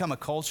us to become a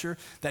culture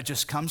that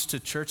just comes to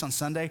church on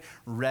Sunday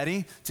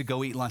ready to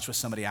go eat lunch with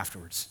somebody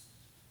afterwards.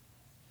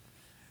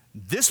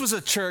 This was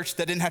a church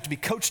that didn't have to be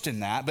coached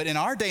in that, but in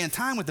our day and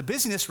time with the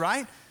busyness,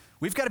 right,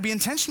 we've got to be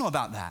intentional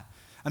about that.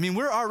 I mean,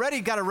 we're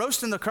already got a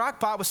roast in the crock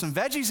pot with some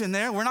veggies in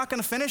there. We're not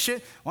going to finish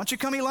it. Why don't you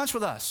come eat lunch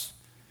with us?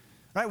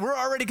 Right? We're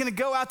already going to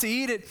go out to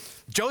eat at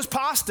Joe's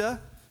Pasta.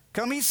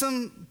 Come eat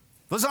some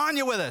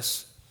lasagna with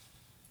us.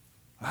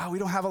 Wow, we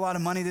don't have a lot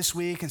of money this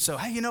week, and so,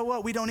 hey, you know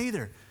what? We don't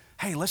either.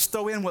 Hey, let's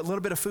throw in what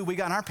little bit of food we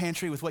got in our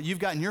pantry with what you've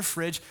got in your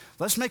fridge.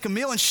 Let's make a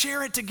meal and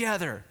share it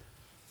together.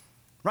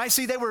 Right?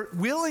 See, they were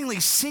willingly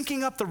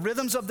syncing up the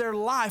rhythms of their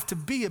life to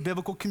be a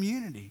biblical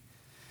community.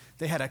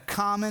 They had a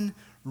common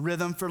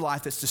rhythm for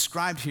life that's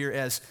described here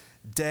as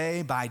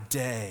day by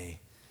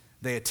day,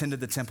 they attended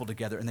the temple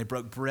together, and they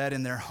broke bread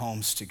in their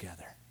homes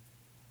together.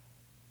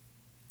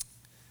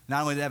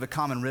 Not only did they have a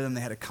common rhythm,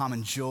 they had a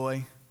common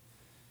joy.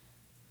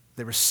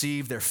 They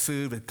received their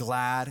food with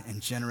glad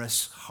and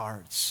generous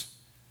hearts.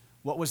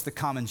 What was the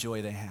common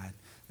joy they had?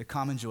 The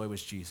common joy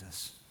was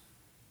Jesus.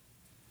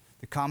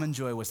 The common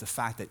joy was the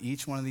fact that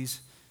each one of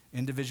these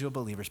individual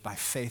believers by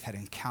faith had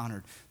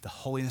encountered the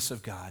holiness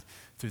of God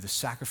through the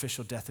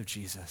sacrificial death of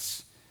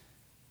Jesus.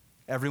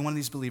 Every one of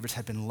these believers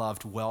had been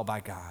loved well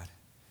by God.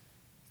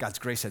 God's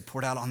grace had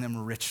poured out on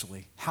them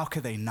richly. How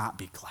could they not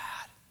be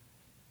glad?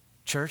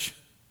 Church,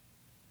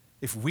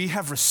 if we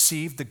have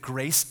received the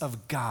grace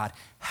of God,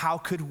 how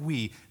could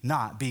we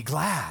not be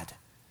glad?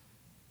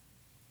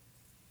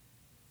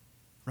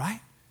 Right?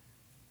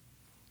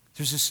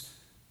 There's this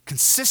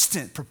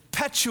consistent,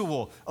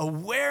 perpetual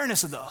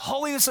awareness of the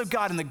holiness of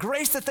God and the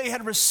grace that they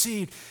had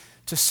received,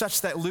 to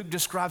such that Luke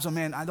describes, the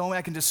only way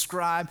I can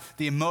describe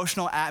the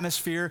emotional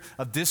atmosphere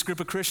of this group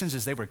of Christians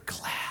is they were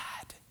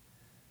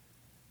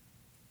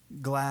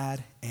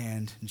glad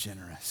and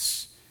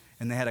generous.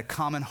 And they had a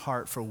common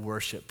heart for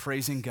worship,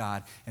 praising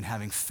God and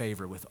having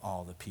favor with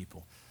all the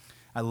people.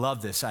 I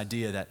love this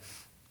idea that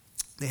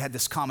they had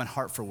this common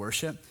heart for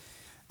worship.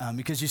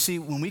 Because you see,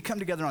 when we come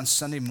together on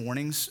Sunday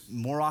mornings,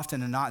 more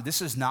often than not,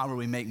 this is not where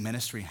we make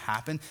ministry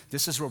happen.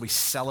 This is where we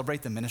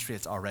celebrate the ministry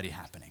that's already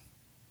happening.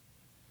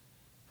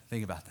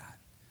 Think about that.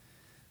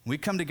 When we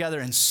come together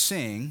and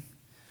sing,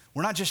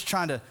 we're not just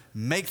trying to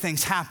make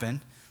things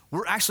happen.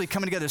 We're actually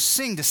coming together to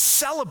sing, to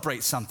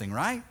celebrate something,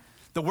 right?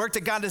 The work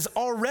that God has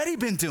already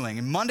been doing,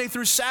 and Monday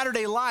through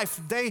Saturday life,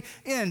 day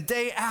in,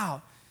 day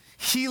out,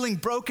 healing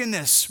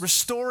brokenness,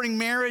 restoring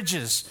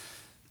marriages,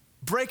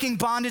 breaking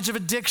bondage of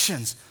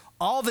addictions,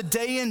 all the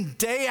day in,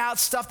 day out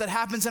stuff that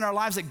happens in our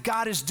lives that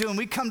God is doing.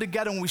 We come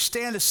together and we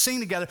stand to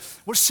sing together.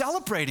 We're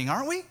celebrating,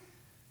 aren't we?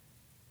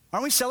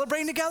 Aren't we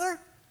celebrating together?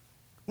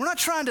 We're not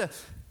trying to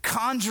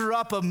conjure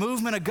up a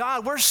movement of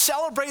God. We're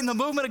celebrating the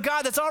movement of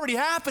God that's already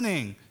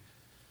happening.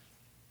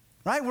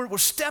 Right? We're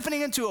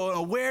stepping into an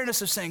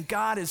awareness of saying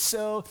God is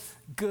so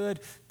good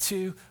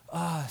to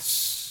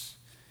us.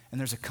 And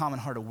there's a common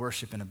heart of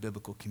worship in a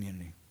biblical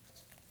community.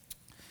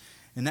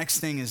 The next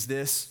thing is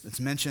this, that's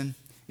mentioned,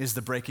 is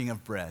the breaking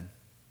of bread.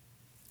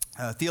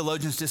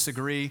 Theologians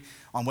disagree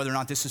on whether or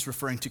not this is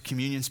referring to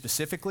communion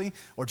specifically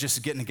or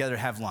just getting together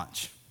to have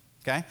lunch,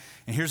 okay?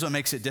 And here's what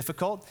makes it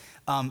difficult.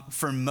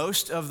 For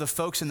most of the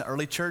folks in the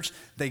early church,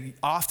 they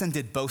often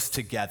did both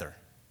together.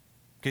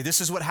 Okay,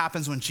 this is what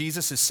happens when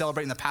Jesus is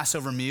celebrating the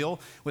Passover meal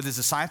with his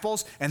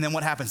disciples, and then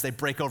what happens? They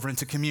break over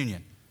into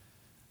communion.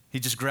 He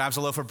just grabs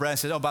a loaf of bread and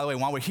says, oh, by the way,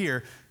 while we're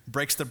here,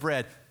 breaks the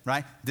bread,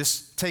 right?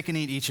 This, take and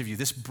eat each of you.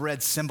 This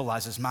bread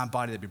symbolizes my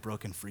body that be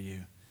broken for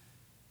you.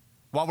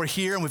 While we're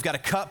here and we've got a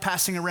cup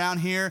passing around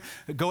here,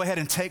 go ahead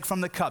and take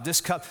from the cup. This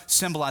cup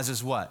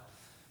symbolizes what?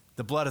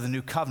 The blood of the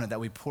new covenant that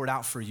we poured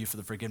out for you for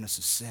the forgiveness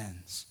of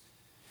sins.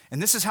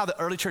 And this is how the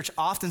early church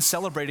often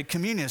celebrated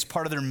communion as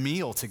part of their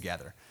meal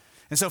together.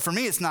 And so for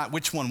me, it's not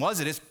which one was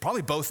it. It's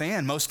probably both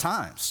and most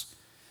times.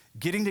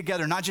 Getting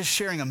together, not just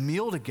sharing a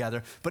meal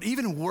together, but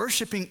even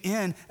worshiping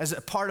in as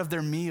a part of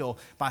their meal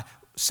by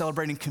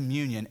celebrating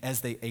communion as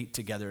they ate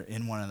together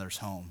in one another's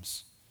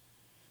homes.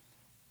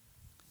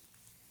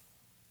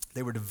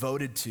 They were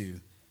devoted to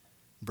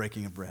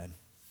breaking of bread.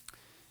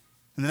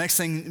 And the next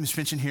thing that's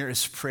mentioned here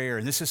is prayer.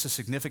 And this is a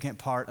significant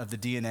part of the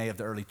DNA of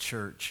the early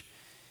church.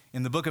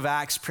 In the book of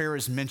Acts, prayer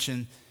is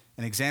mentioned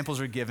and examples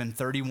are given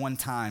 31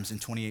 times in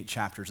 28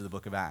 chapters of the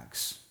book of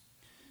Acts.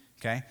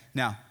 Okay?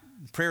 Now,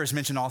 prayer is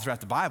mentioned all throughout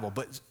the Bible,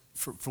 but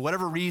for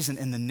whatever reason,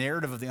 in the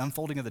narrative of the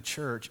unfolding of the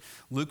church,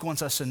 Luke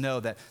wants us to know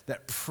that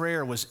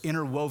prayer was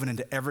interwoven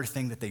into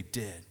everything that they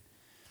did.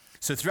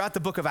 So throughout the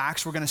book of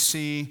Acts, we're going to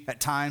see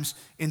at times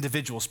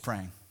individuals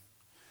praying.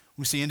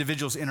 We see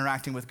individuals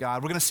interacting with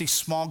God. We're going to see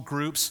small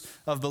groups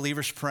of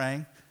believers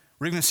praying.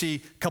 We're going to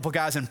see a couple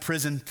guys in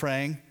prison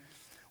praying.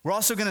 We're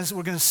also going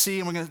to see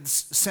and we're going to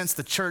sense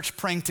the church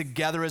praying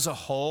together as a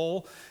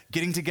whole,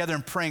 getting together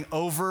and praying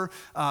over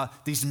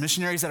these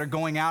missionaries that are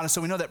going out. And so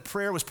we know that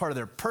prayer was part of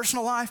their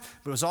personal life,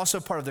 but it was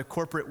also part of their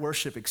corporate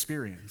worship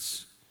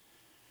experience.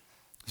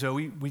 So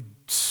we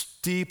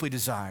deeply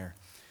desire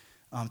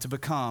to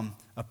become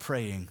a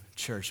praying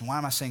church. And why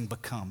am I saying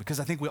become? Because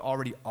I think we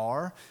already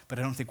are, but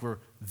I don't think we're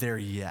there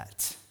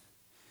yet.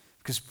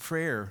 Because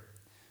prayer,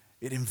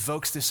 it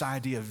invokes this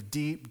idea of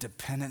deep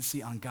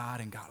dependency on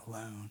God and God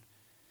alone.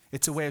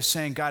 It's a way of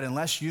saying, God,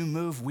 unless you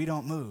move, we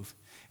don't move.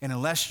 And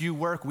unless you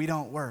work, we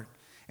don't work.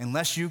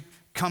 Unless you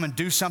come and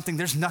do something,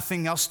 there's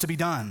nothing else to be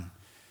done.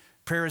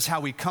 Prayer is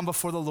how we come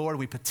before the Lord,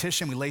 we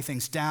petition, we lay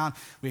things down,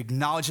 we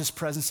acknowledge his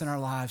presence in our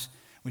lives.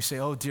 We say,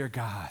 oh, dear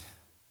God,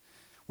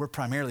 we're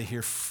primarily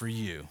here for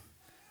you,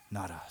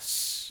 not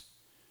us.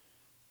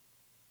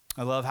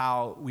 I love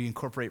how we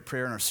incorporate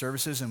prayer in our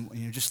services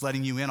and just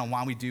letting you in on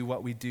why we do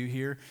what we do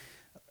here.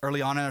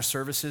 Early on in our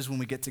services, when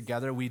we get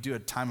together, we do a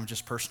time of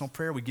just personal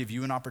prayer. We give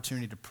you an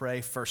opportunity to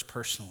pray first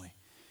personally,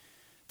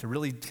 to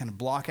really kind of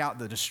block out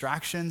the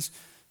distractions,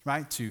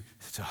 right? To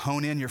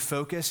hone in your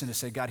focus and to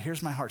say, God,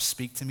 here's my heart,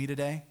 speak to me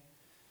today.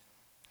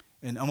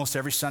 And almost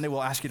every Sunday,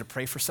 we'll ask you to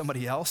pray for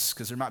somebody else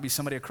because there might be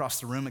somebody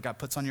across the room that God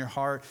puts on your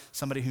heart,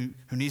 somebody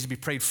who needs to be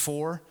prayed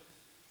for.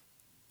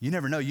 You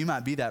never know. You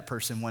might be that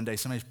person one day.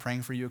 Somebody's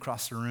praying for you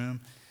across the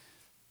room.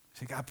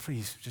 Say, God,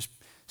 please just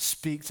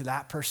speak to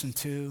that person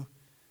too.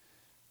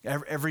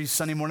 Every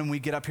Sunday morning we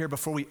get up here,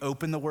 before we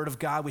open the Word of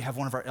God, we have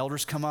one of our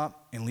elders come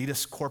up and lead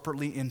us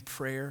corporately in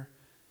prayer.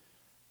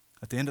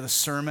 At the end of the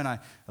sermon, I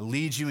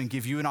lead you and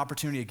give you an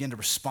opportunity again to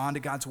respond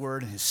to God's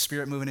Word and His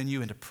Spirit moving in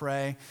you and to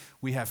pray.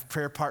 We have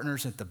prayer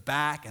partners at the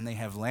back and they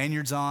have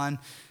lanyards on.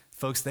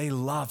 Folks, they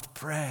love to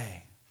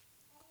pray.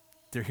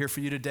 They're here for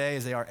you today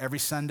as they are every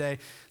Sunday.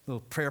 Little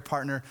prayer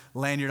partner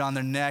lanyard on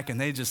their neck, and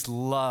they just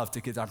love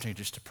to get the opportunity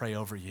just to pray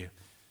over you.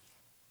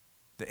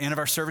 The end of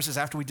our services,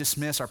 after we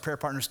dismiss, our prayer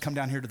partners come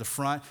down here to the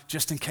front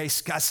just in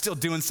case God's still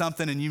doing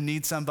something and you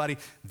need somebody.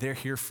 They're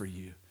here for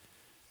you.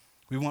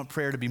 We want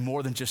prayer to be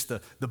more than just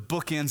the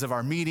bookends of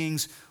our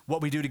meetings, what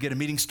we do to get a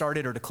meeting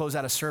started or to close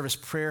out a service.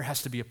 Prayer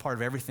has to be a part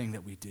of everything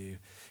that we do.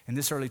 And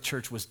this early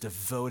church was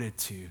devoted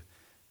to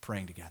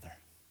praying together,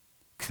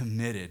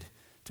 committed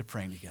to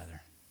praying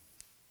together.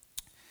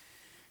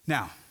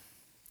 Now,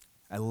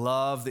 I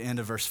love the end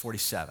of verse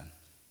 47.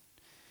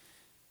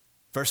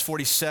 Verse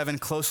 47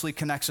 closely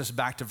connects us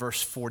back to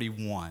verse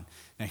 41.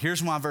 Now,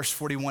 here's why verse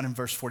 41 and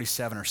verse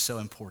 47 are so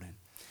important.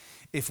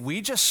 If we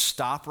just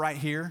stop right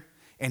here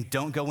and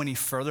don't go any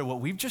further, what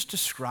we've just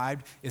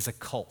described is a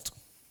cult.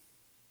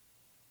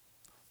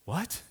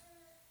 What?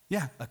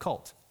 Yeah, a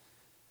cult.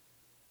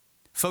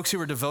 Folks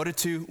who are devoted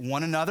to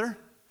one another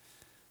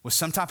with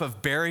some type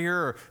of barrier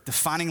or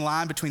defining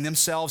line between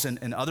themselves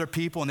and other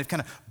people, and they've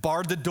kind of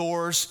barred the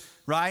doors,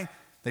 right?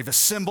 They've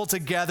assembled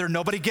together.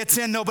 Nobody gets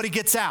in, nobody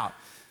gets out.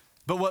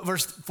 But what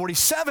verse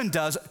 47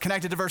 does,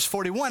 connected to verse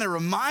 41, it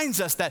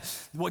reminds us that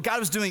what God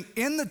was doing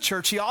in the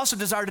church, He also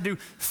desired to do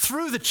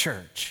through the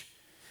church.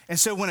 And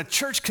so when a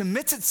church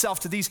commits itself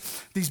to these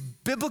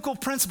biblical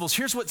principles,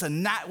 here's what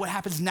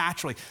happens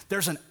naturally.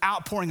 There's an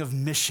outpouring of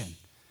mission,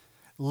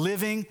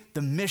 living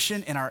the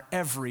mission in our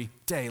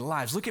everyday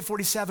lives. Look at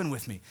 47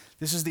 with me.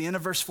 This is the end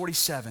of verse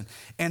 47.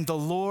 And the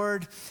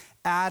Lord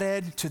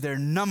added to their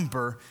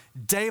number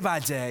day by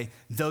day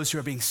those who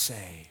are being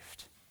saved.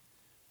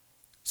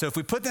 So if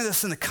we put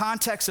this in the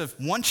context of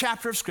one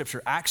chapter of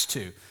Scripture, Acts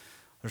 2,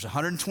 there's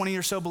 120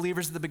 or so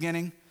believers at the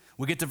beginning.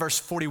 We get to verse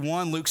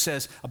 41, Luke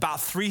says about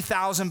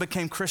 3,000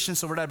 became Christians,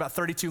 so we're at about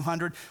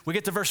 3,200. We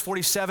get to verse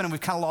 47 and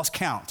we've kind of lost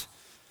count.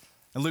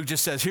 And Luke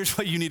just says, here's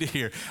what you need to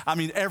hear. I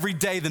mean, every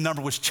day the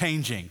number was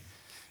changing.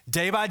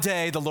 Day by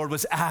day, the Lord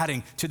was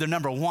adding to their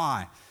number.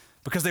 Why?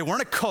 Because they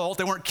weren't a cult.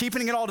 They weren't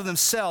keeping it all to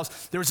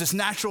themselves. There was this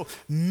natural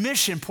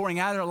mission pouring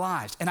out of their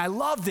lives. And I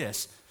love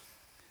this.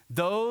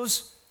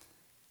 Those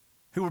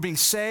who were being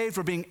saved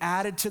were being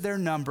added to their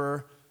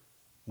number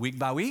week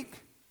by week,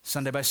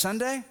 Sunday by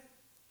Sunday,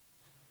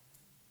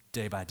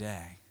 day by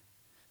day.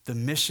 The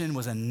mission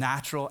was a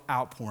natural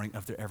outpouring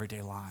of their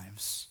everyday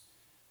lives.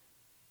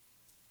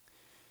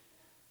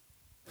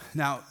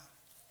 Now,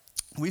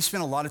 we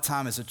spent a lot of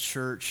time as a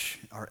church,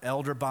 our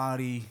elder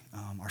body,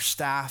 our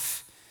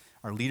staff,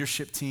 our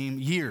leadership team,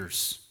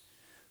 years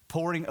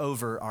pouring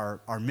over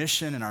our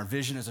mission and our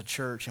vision as a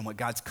church and what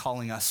God's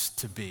calling us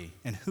to be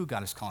and who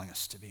God is calling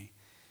us to be.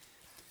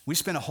 We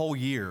spent a whole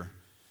year,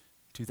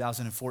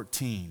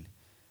 2014,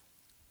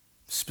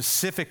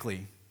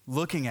 specifically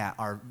looking at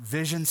our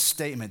vision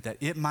statement that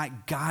it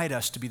might guide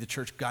us to be the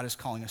church God is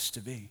calling us to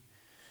be.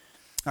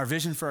 Our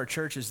vision for our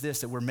church is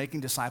this, that we're making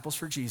disciples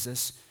for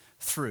Jesus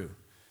through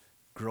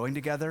gathering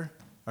together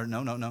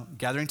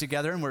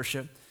in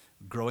worship,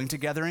 growing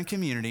together in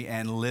community,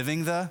 and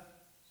living the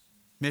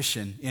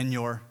mission in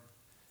your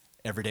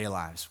everyday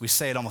lives. We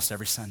say it almost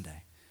every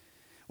Sunday.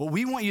 What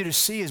we want you to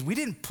see is we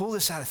didn't pull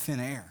this out of thin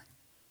air,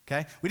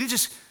 okay? We didn't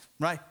just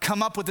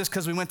come up with this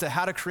because we went to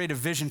How to Create a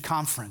Vision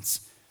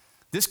conference.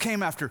 This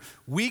came after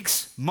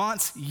weeks,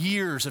 months,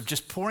 years of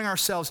just pouring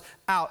ourselves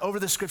out over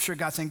the Scripture of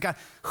God, saying, God,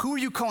 who are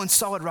you calling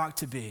Solid Rock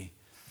to be?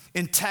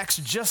 In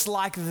text just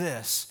like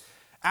this,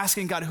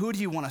 asking God, who do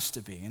you want us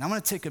to be? And I'm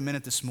going to take a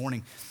minute this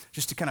morning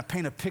just to kind of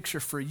paint a picture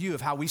for you of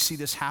how we see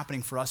this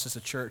happening for us as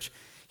a church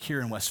here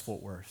in West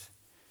Fort Worth.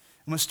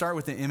 I'm going to start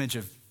with the image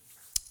of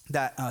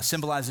that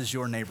symbolizes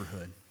your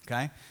neighborhood,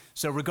 okay?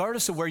 So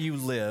regardless of where you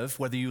live,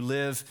 whether you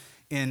live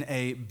in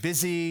a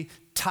busy,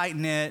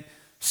 tight-knit,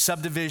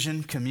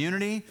 subdivision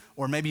community,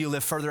 or maybe you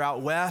live further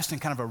out west in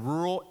kind of a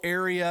rural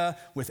area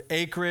with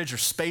acreage or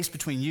space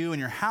between you and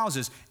your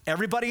houses,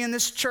 everybody in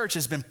this church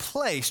has been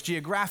placed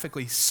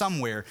geographically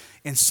somewhere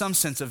in some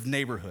sense of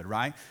neighborhood,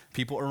 right?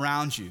 People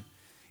around you.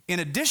 In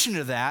addition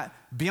to that,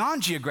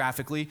 beyond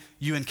geographically,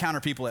 you encounter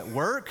people at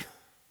work.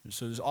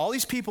 So there's all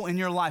these people in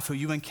your life who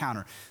you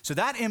encounter. So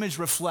that image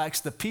reflects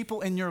the people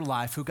in your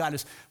life who God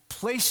has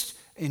placed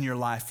in your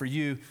life for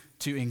you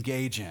to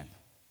engage in.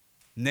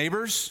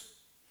 Neighbors,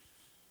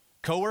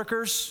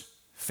 coworkers,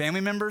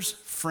 family members,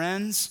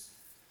 friends,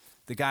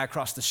 the guy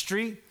across the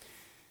street.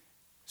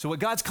 So what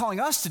God's calling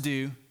us to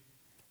do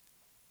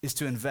is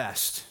to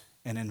invest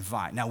and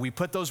invite. Now, we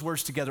put those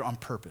words together on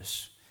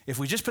purpose. If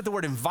we just put the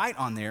word invite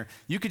on there,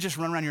 you could just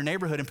run around your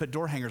neighborhood and put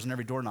door hangers on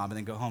every doorknob and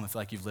then go home and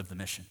feel like you've lived the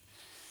mission.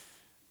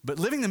 But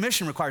living the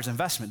mission requires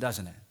investment,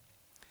 doesn't it?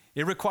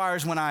 It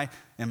requires when I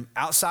am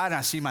outside and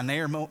I see my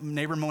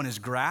neighbor mowing his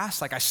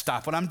grass, like I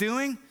stop what I'm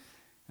doing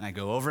and I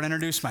go over and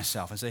introduce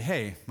myself and say,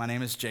 hey, my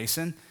name is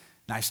Jason.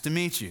 Nice to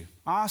meet you.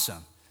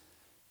 Awesome.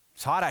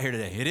 It's hot out here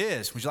today. It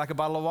is. Would you like a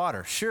bottle of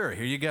water? Sure,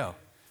 here you go.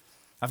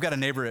 I've got a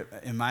neighbor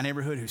in my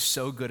neighborhood who's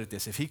so good at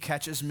this. If he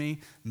catches me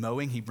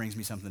mowing, he brings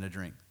me something to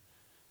drink.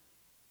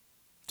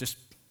 Just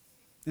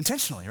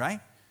intentionally, right?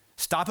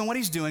 Stopping what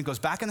he's doing, goes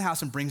back in the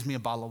house and brings me a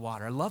bottle of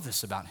water. I love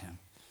this about him.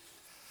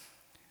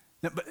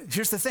 Now, but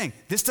here's the thing.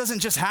 This doesn't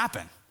just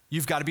happen.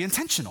 You've got to be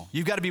intentional.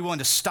 You've got to be willing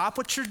to stop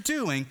what you're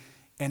doing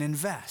and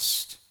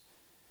invest.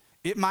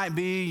 It might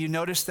be you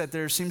notice that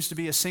there seems to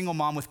be a single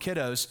mom with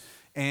kiddos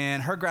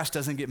and her grass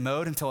doesn't get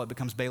mowed until it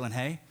becomes baling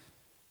hay.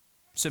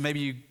 So maybe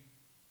you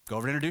go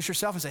over and introduce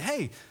yourself and say,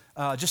 hey,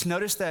 just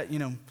noticed that,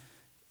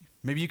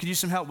 maybe you could use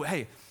some help.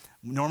 Hey,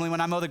 normally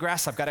when I mow the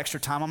grass, I've got extra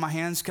time on my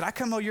hands. Could I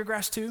come mow your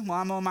grass too while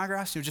I mow my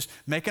grass? Just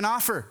make an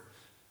offer.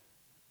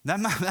 That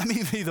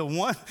may be the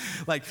one,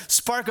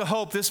 spark of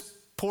hope this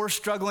poor,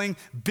 struggling,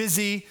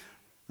 busy,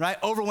 right,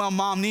 overwhelmed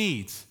mom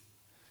needs.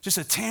 Just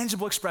a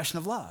tangible expression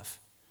of love.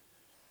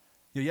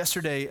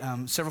 Yesterday,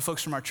 several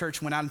folks from our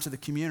church went out into the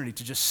community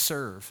to just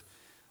serve,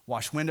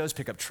 wash windows,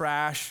 pick up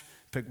trash,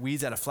 pick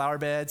weeds out of flower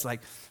beds.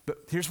 But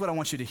here's what I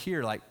want you to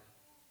hear.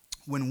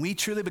 When we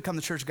truly become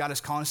the church God is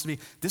calling us to be,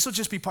 this will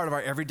just be part of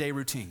our everyday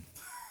routine.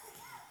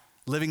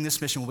 Living this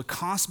mission, we'll be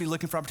constantly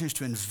looking for opportunities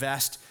to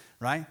invest,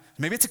 right?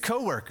 Maybe it's a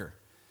coworker,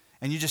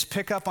 and you just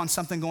pick up on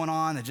something going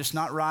on that's just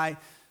not right.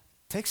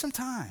 Take some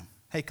time.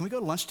 Hey, can we go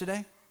to lunch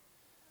today?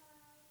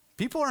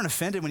 People aren't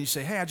offended when you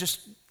say, hey, I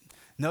just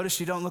noticed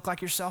you don't look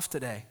like yourself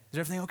today. Is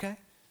everything okay?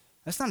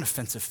 That's not an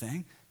offensive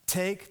thing.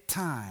 Take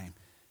time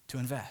to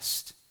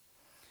invest.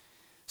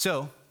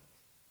 So,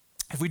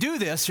 if we do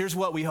this, here's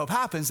what we hope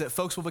happens, that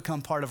folks will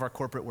become part of our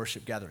corporate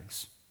worship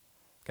gatherings,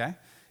 okay?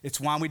 It's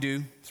why we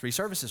do 3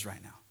 services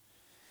right now.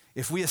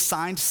 If we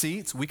assigned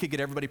seats, we could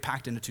get everybody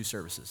packed into 2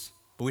 services,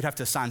 but we'd have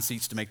to assign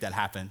seats to make that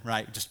happen,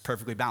 right? Just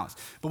perfectly balanced.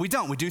 But we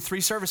don't. We do 3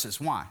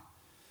 services. Why?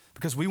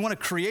 Because we want to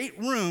create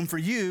room for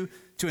you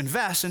to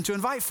invest and to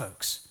invite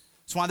folks.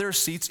 That's why there are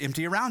seats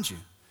empty around you.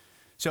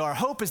 So our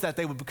hope is that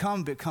they would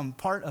become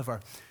part of our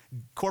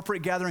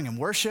corporate gathering and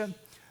worship,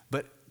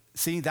 but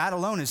see, that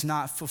alone is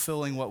not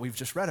fulfilling what we've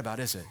just read about,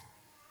 is it?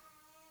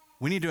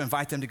 We need to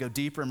invite them to go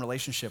deeper in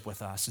relationship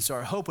with us. And so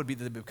our hope would be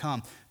that they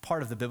become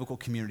part of the biblical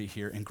community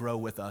here and grow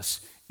with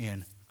us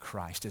in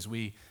Christ as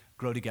we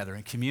grow together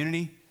in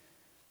community.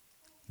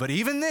 But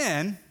even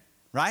then,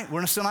 right,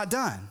 we're still not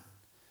done.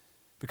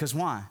 Because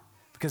why?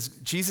 Because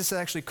Jesus has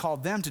actually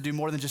called them to do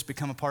more than just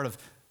become a part of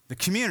the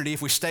community.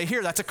 If we stay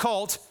here, that's a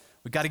cult.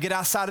 We've got to get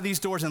outside of these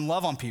doors and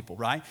love on people,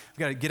 right? We've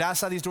got to get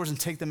outside these doors and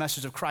take the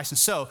message of Christ. And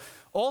so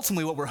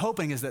ultimately what we're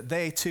hoping is that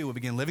they too will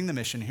begin living the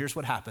mission. Here's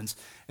what happens.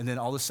 And then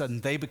all of a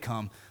sudden they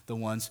become the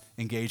ones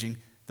engaging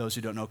those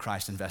who don't know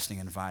Christ, investing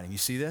and inviting. You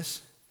see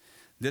this?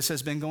 This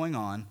has been going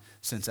on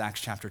since Acts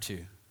chapter 2.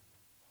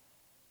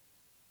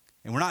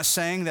 And we're not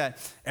saying that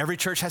every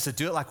church has to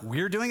do it like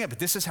we're doing it, but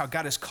this is how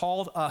God has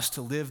called us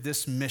to live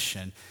this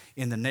mission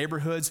in the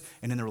neighborhoods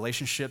and in the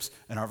relationships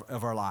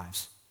of our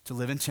lives. To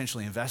live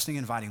intentionally, investing,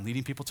 inviting,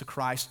 leading people to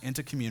Christ,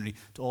 into community,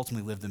 to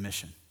ultimately live the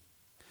mission.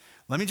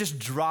 Let me just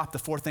drop the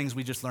 4 things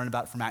we just learned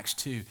about from Acts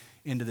 2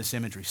 into this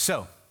imagery.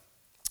 So,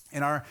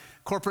 in our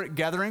corporate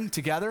gathering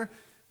together,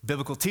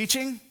 biblical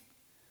teaching,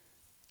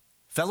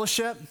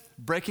 fellowship,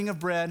 breaking of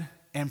bread,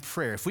 and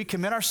prayer. If we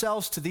commit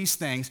ourselves to these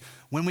things,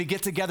 when we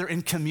get together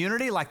in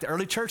community, like the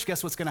early church,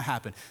 guess what's going to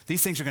happen?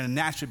 These things are going to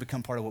naturally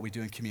become part of what we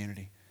do in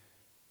community.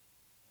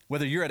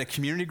 Whether you're at a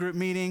community group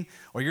meeting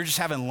or you're just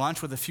having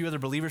lunch with a few other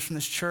believers from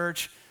this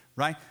church,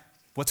 right?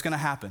 What's going to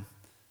happen?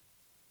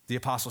 The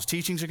apostles'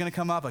 teachings are going to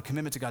come up. A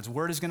commitment to God's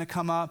word is going to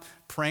come up.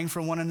 Praying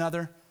for one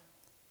another.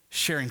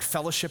 Sharing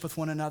fellowship with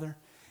one another.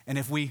 And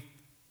if we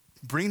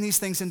bring these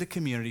things into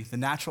community, the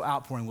natural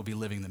outpouring will be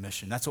living the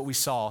mission. That's what we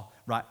saw,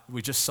 right?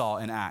 We just saw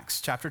in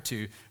Acts chapter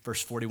 2,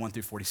 verse 41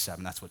 through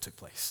 47. That's what took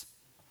place.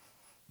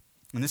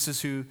 And this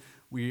is who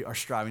we are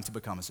striving to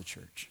become as a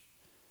church.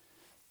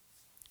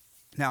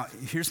 Now,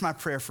 here's my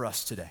prayer for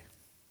us today.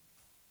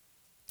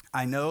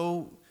 I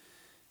know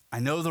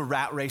the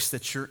rat race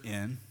that you're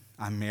in.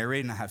 I'm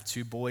married and I have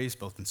 2 boys,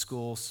 both in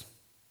schools,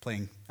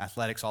 playing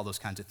athletics, all those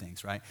kinds of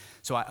things, right?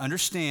 So I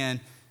understand,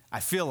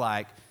 I feel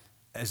like,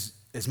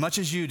 as much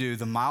as you do,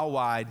 the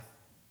mile-wide,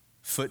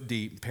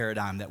 foot-deep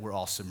paradigm that we're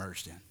all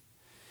submerged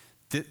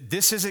in.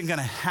 This isn't going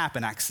to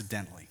happen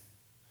accidentally,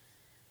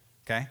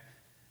 okay?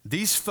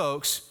 These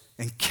folks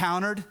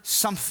encountered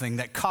something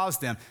that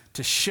caused them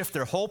to shift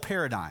their whole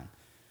paradigm.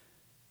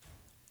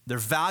 Their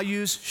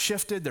values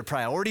shifted, their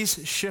priorities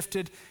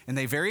shifted, and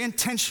they very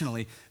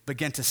intentionally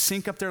began to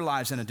sync up their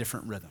lives in a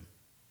different rhythm.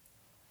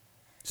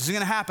 This isn't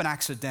going to happen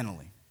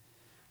accidentally,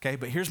 okay?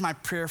 But here's my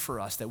prayer for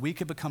us, that we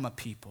could become a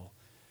people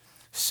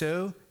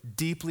so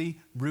deeply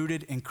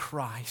rooted in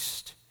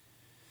Christ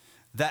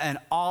that an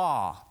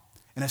awe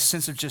and a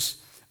sense of just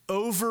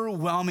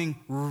overwhelming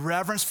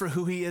reverence for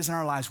who he is in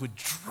our lives would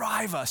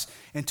drive us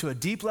into a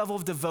deep level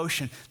of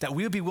devotion that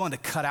we would be willing to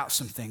cut out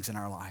some things in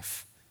our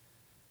life.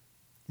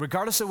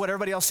 Regardless of what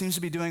everybody else seems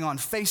to be doing on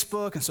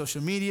Facebook and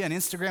social media and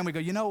Instagram, we go,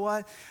 you know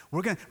what?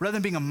 We're going to, rather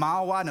than being a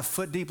mile wide and a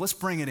foot deep, let's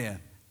bring it in.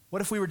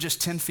 What if we were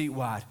just 10 feet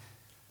wide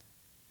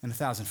and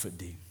 1,000 foot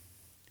deep?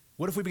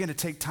 What if we begin to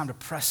take time to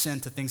press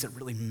into things that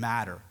really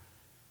matter?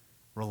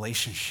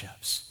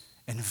 Relationships,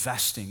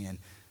 investing in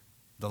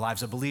the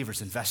lives of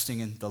believers, investing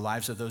in the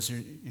lives of those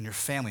in your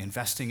family,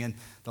 investing in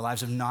the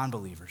lives of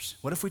non-believers.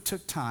 What if we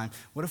took time?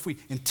 What if we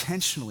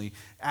intentionally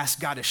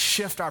asked God to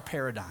shift our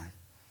paradigm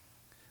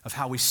of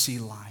how we see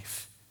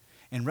life?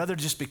 And rather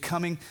than just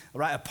becoming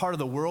a part of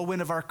the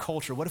whirlwind of our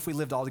culture, what if we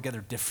lived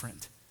altogether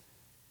different?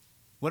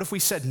 What if we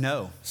said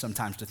no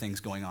sometimes to things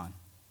going on?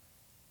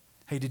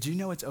 Hey, did you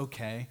know it's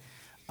okay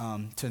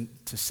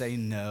to say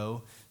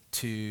no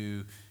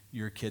to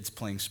your kids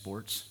playing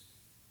sports?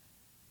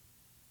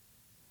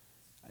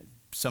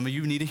 Some of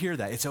you need to hear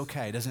that. It's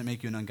okay. It doesn't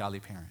make you an ungodly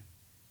parent.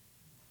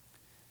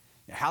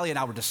 Hallie and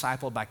I were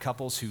discipled by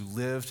couples who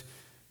lived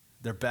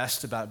their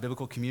best about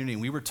biblical community,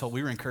 and we were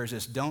encouraged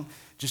this: don't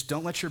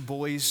let your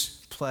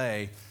boys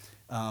play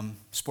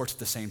sports at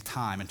the same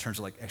time in terms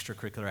of like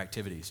extracurricular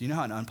activities. You know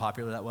how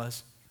unpopular that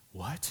was?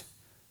 What?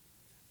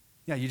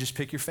 Yeah, you just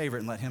pick your favorite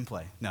and let him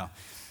play. No.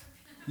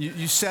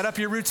 You set up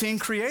your routine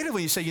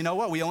creatively. You say, you know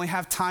what, we only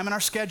have time in our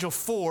schedule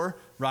for,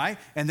 right?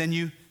 And then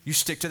you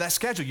stick to that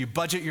schedule. You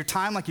budget your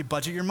time like you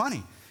budget your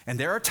money. And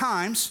there are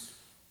times,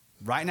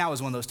 right now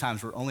is one of those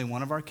times where only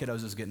one of our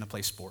kiddos is getting to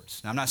play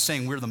sports. Now, I'm not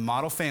saying we're the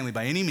model family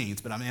by any means,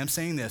 but I am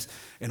saying this: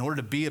 in order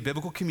to be a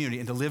biblical community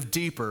and to live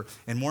deeper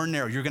and more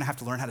narrow, you're going to have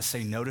to learn how to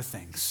say no to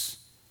things,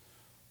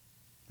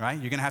 right?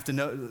 You're going to have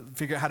to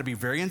figure out how to be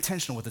very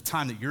intentional with the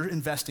time that you're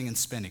investing and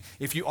spending.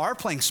 If you are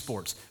playing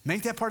sports,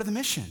 make that part of the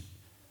mission.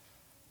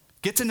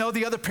 Get to know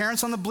the other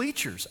parents on the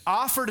bleachers.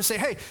 Offer to say,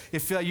 hey,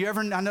 if you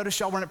ever, I noticed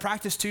y'all weren't at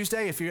practice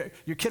Tuesday. If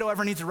your kiddo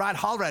ever needs a ride,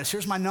 holler at us.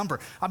 Here's my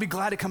number. I'll be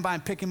glad to come by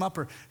and pick him up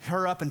or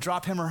her up and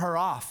drop him or her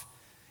off.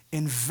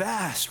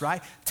 Invest,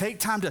 right? Take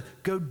time to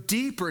go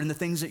deeper in the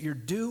things that you're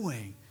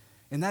doing.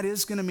 And that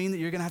is going to mean that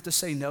you're going to have to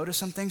say no to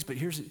some things, but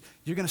you're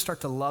going to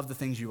start to love the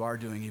things you are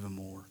doing even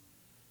more.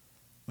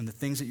 When the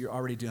things that you're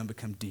already doing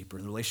become deeper,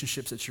 the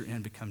relationships that you're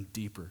in become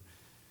deeper,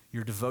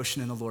 your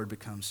devotion in the Lord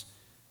becomes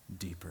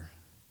deeper.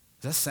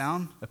 Does that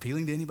sound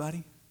appealing to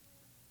anybody?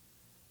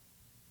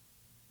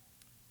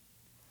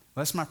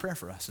 Well, that's my prayer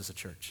for us as a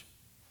church.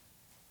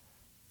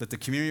 That the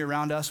community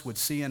around us would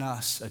see in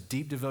us a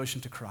deep devotion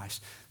to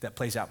Christ that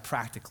plays out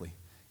practically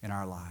in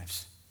our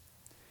lives.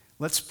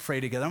 Let's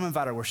pray together. I'm going to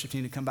invite our worship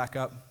team to come back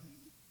up.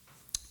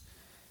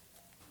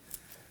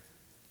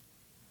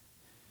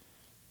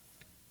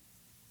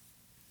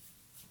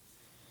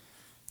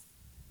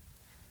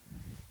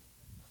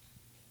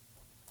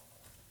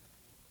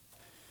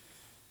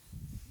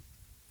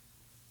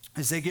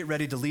 As they get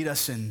ready to lead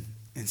us in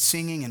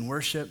singing and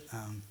worship, I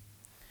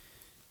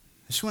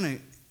just want to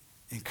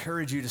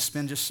encourage you to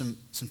spend just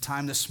some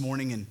time this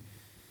morning and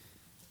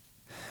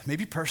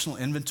maybe personal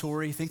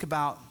inventory. Think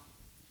about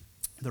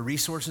the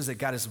resources that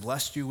God has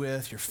blessed you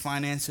with, your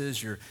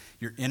finances, your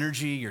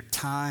energy, your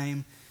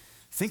time.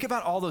 Think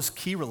about all those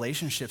key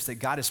relationships that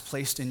God has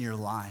placed in your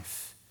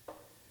life.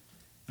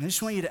 And I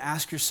just want you to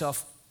ask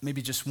yourself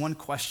maybe just one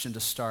question to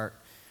start.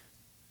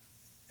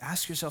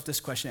 Ask yourself this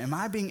question: am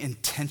I being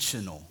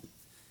intentional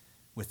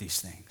with these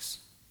things?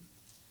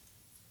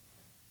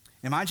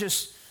 Am I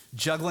just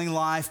juggling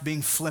life,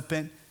 being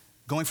flippant,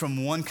 going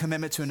from one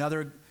commitment to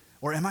another?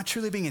 Or am I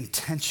truly being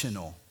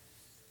intentional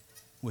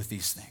with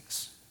these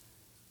things?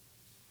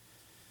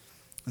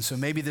 And so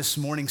maybe this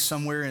morning,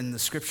 somewhere in the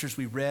scriptures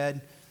we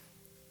read,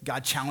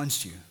 God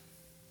challenged you.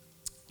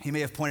 He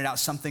may have pointed out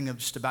something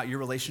just about your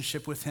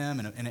relationship with him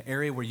in an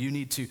area where you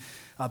need to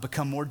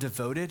become more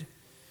devoted.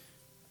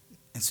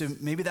 And so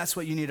maybe that's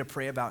what you need to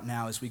pray about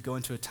now as we go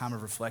into a time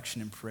of reflection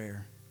and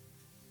prayer.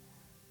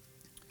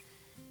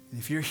 And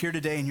if you're here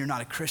today and you're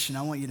not a Christian,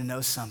 I want you to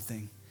know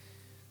something.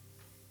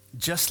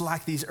 Just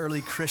like these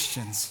early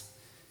Christians,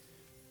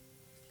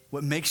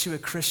 what makes you a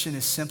Christian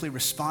is simply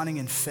responding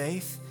in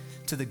faith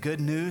to the good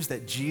news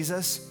that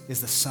Jesus is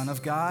the Son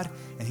of God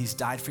and he's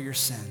died for your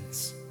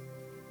sins.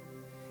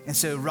 And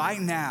so right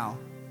now,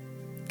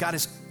 God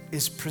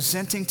is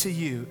presenting to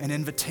you an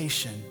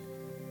invitation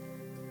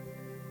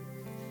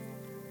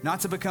not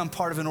to become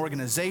part of an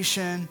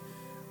organization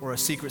or a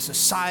secret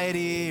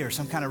society or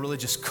some kind of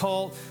religious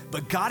cult,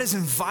 but God is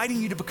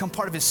inviting you to become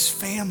part of his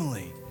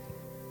family.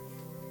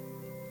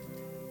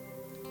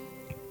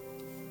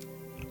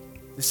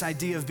 This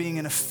idea of being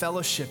in a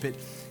fellowship,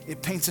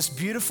 it paints this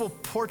beautiful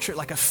portrait,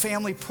 like a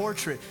family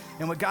portrait.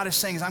 And what God is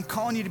saying is, I'm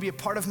calling you to be a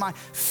part of my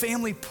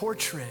family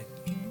portrait.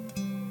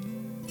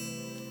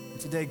 And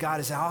today, God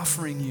is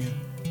offering you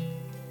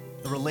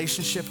a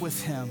relationship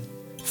with him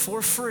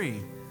for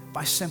free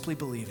by simply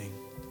believing.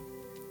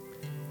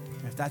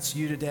 And if that's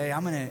you today,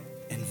 I'm going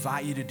to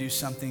invite you to do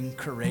something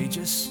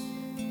courageous.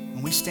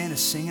 When we stand to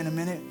sing in a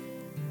minute,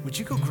 would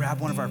you go grab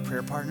one of our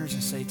prayer partners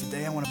and say,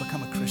 today I want to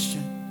become a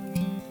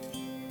Christian?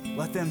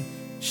 Let them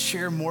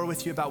share more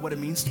with you about what it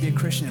means to be a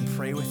Christian and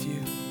pray with you.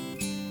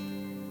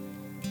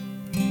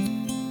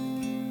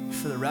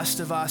 For the rest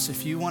of us,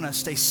 if you want to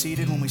stay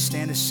seated when we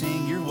stand to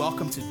sing, you're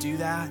welcome to do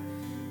that.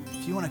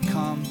 If you want to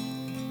come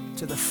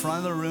to the front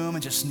of the room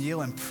and just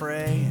kneel and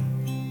pray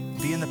and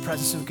be in the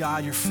presence of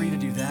God, you're free to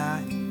do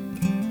that.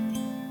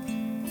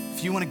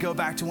 If you want to go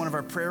back to one of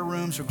our prayer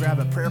rooms or grab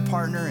a prayer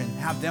partner and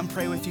have them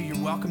pray with you,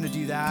 you're welcome to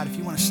do that. If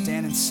you want to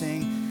stand and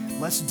sing,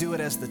 let's do it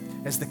as the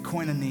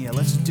koinonia.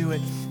 Let's do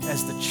it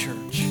as the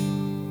church.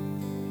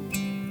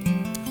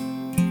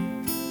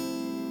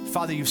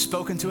 Father, you've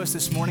spoken to us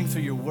this morning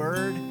through your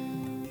word.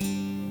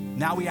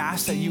 Now we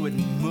ask that you would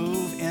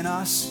move in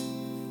us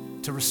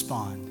to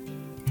respond.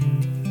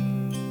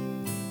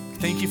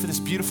 Thank you for this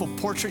beautiful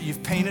portrait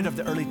you've painted of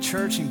the early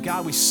church. And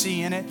God, we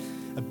see in it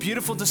a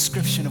beautiful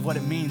description of what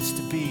it means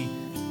to be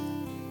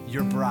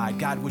your bride.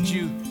 God, would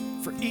you,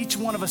 for each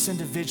one of us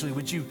individually,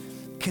 would you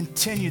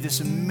continue this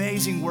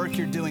amazing work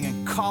you're doing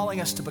and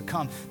calling us to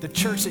become the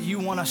church that you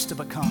want us to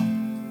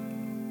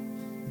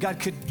become? God,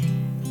 could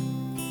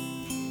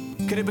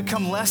it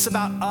become less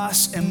about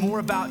us and more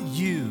about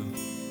you,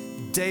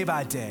 day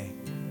by day,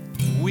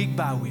 week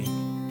by week?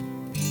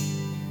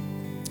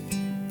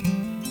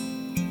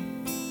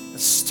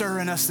 Stir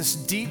in us this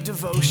deep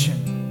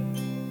devotion.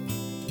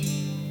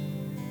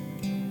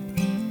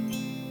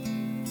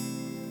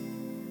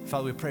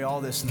 Father, we pray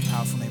all this in the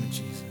powerful name of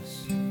Jesus.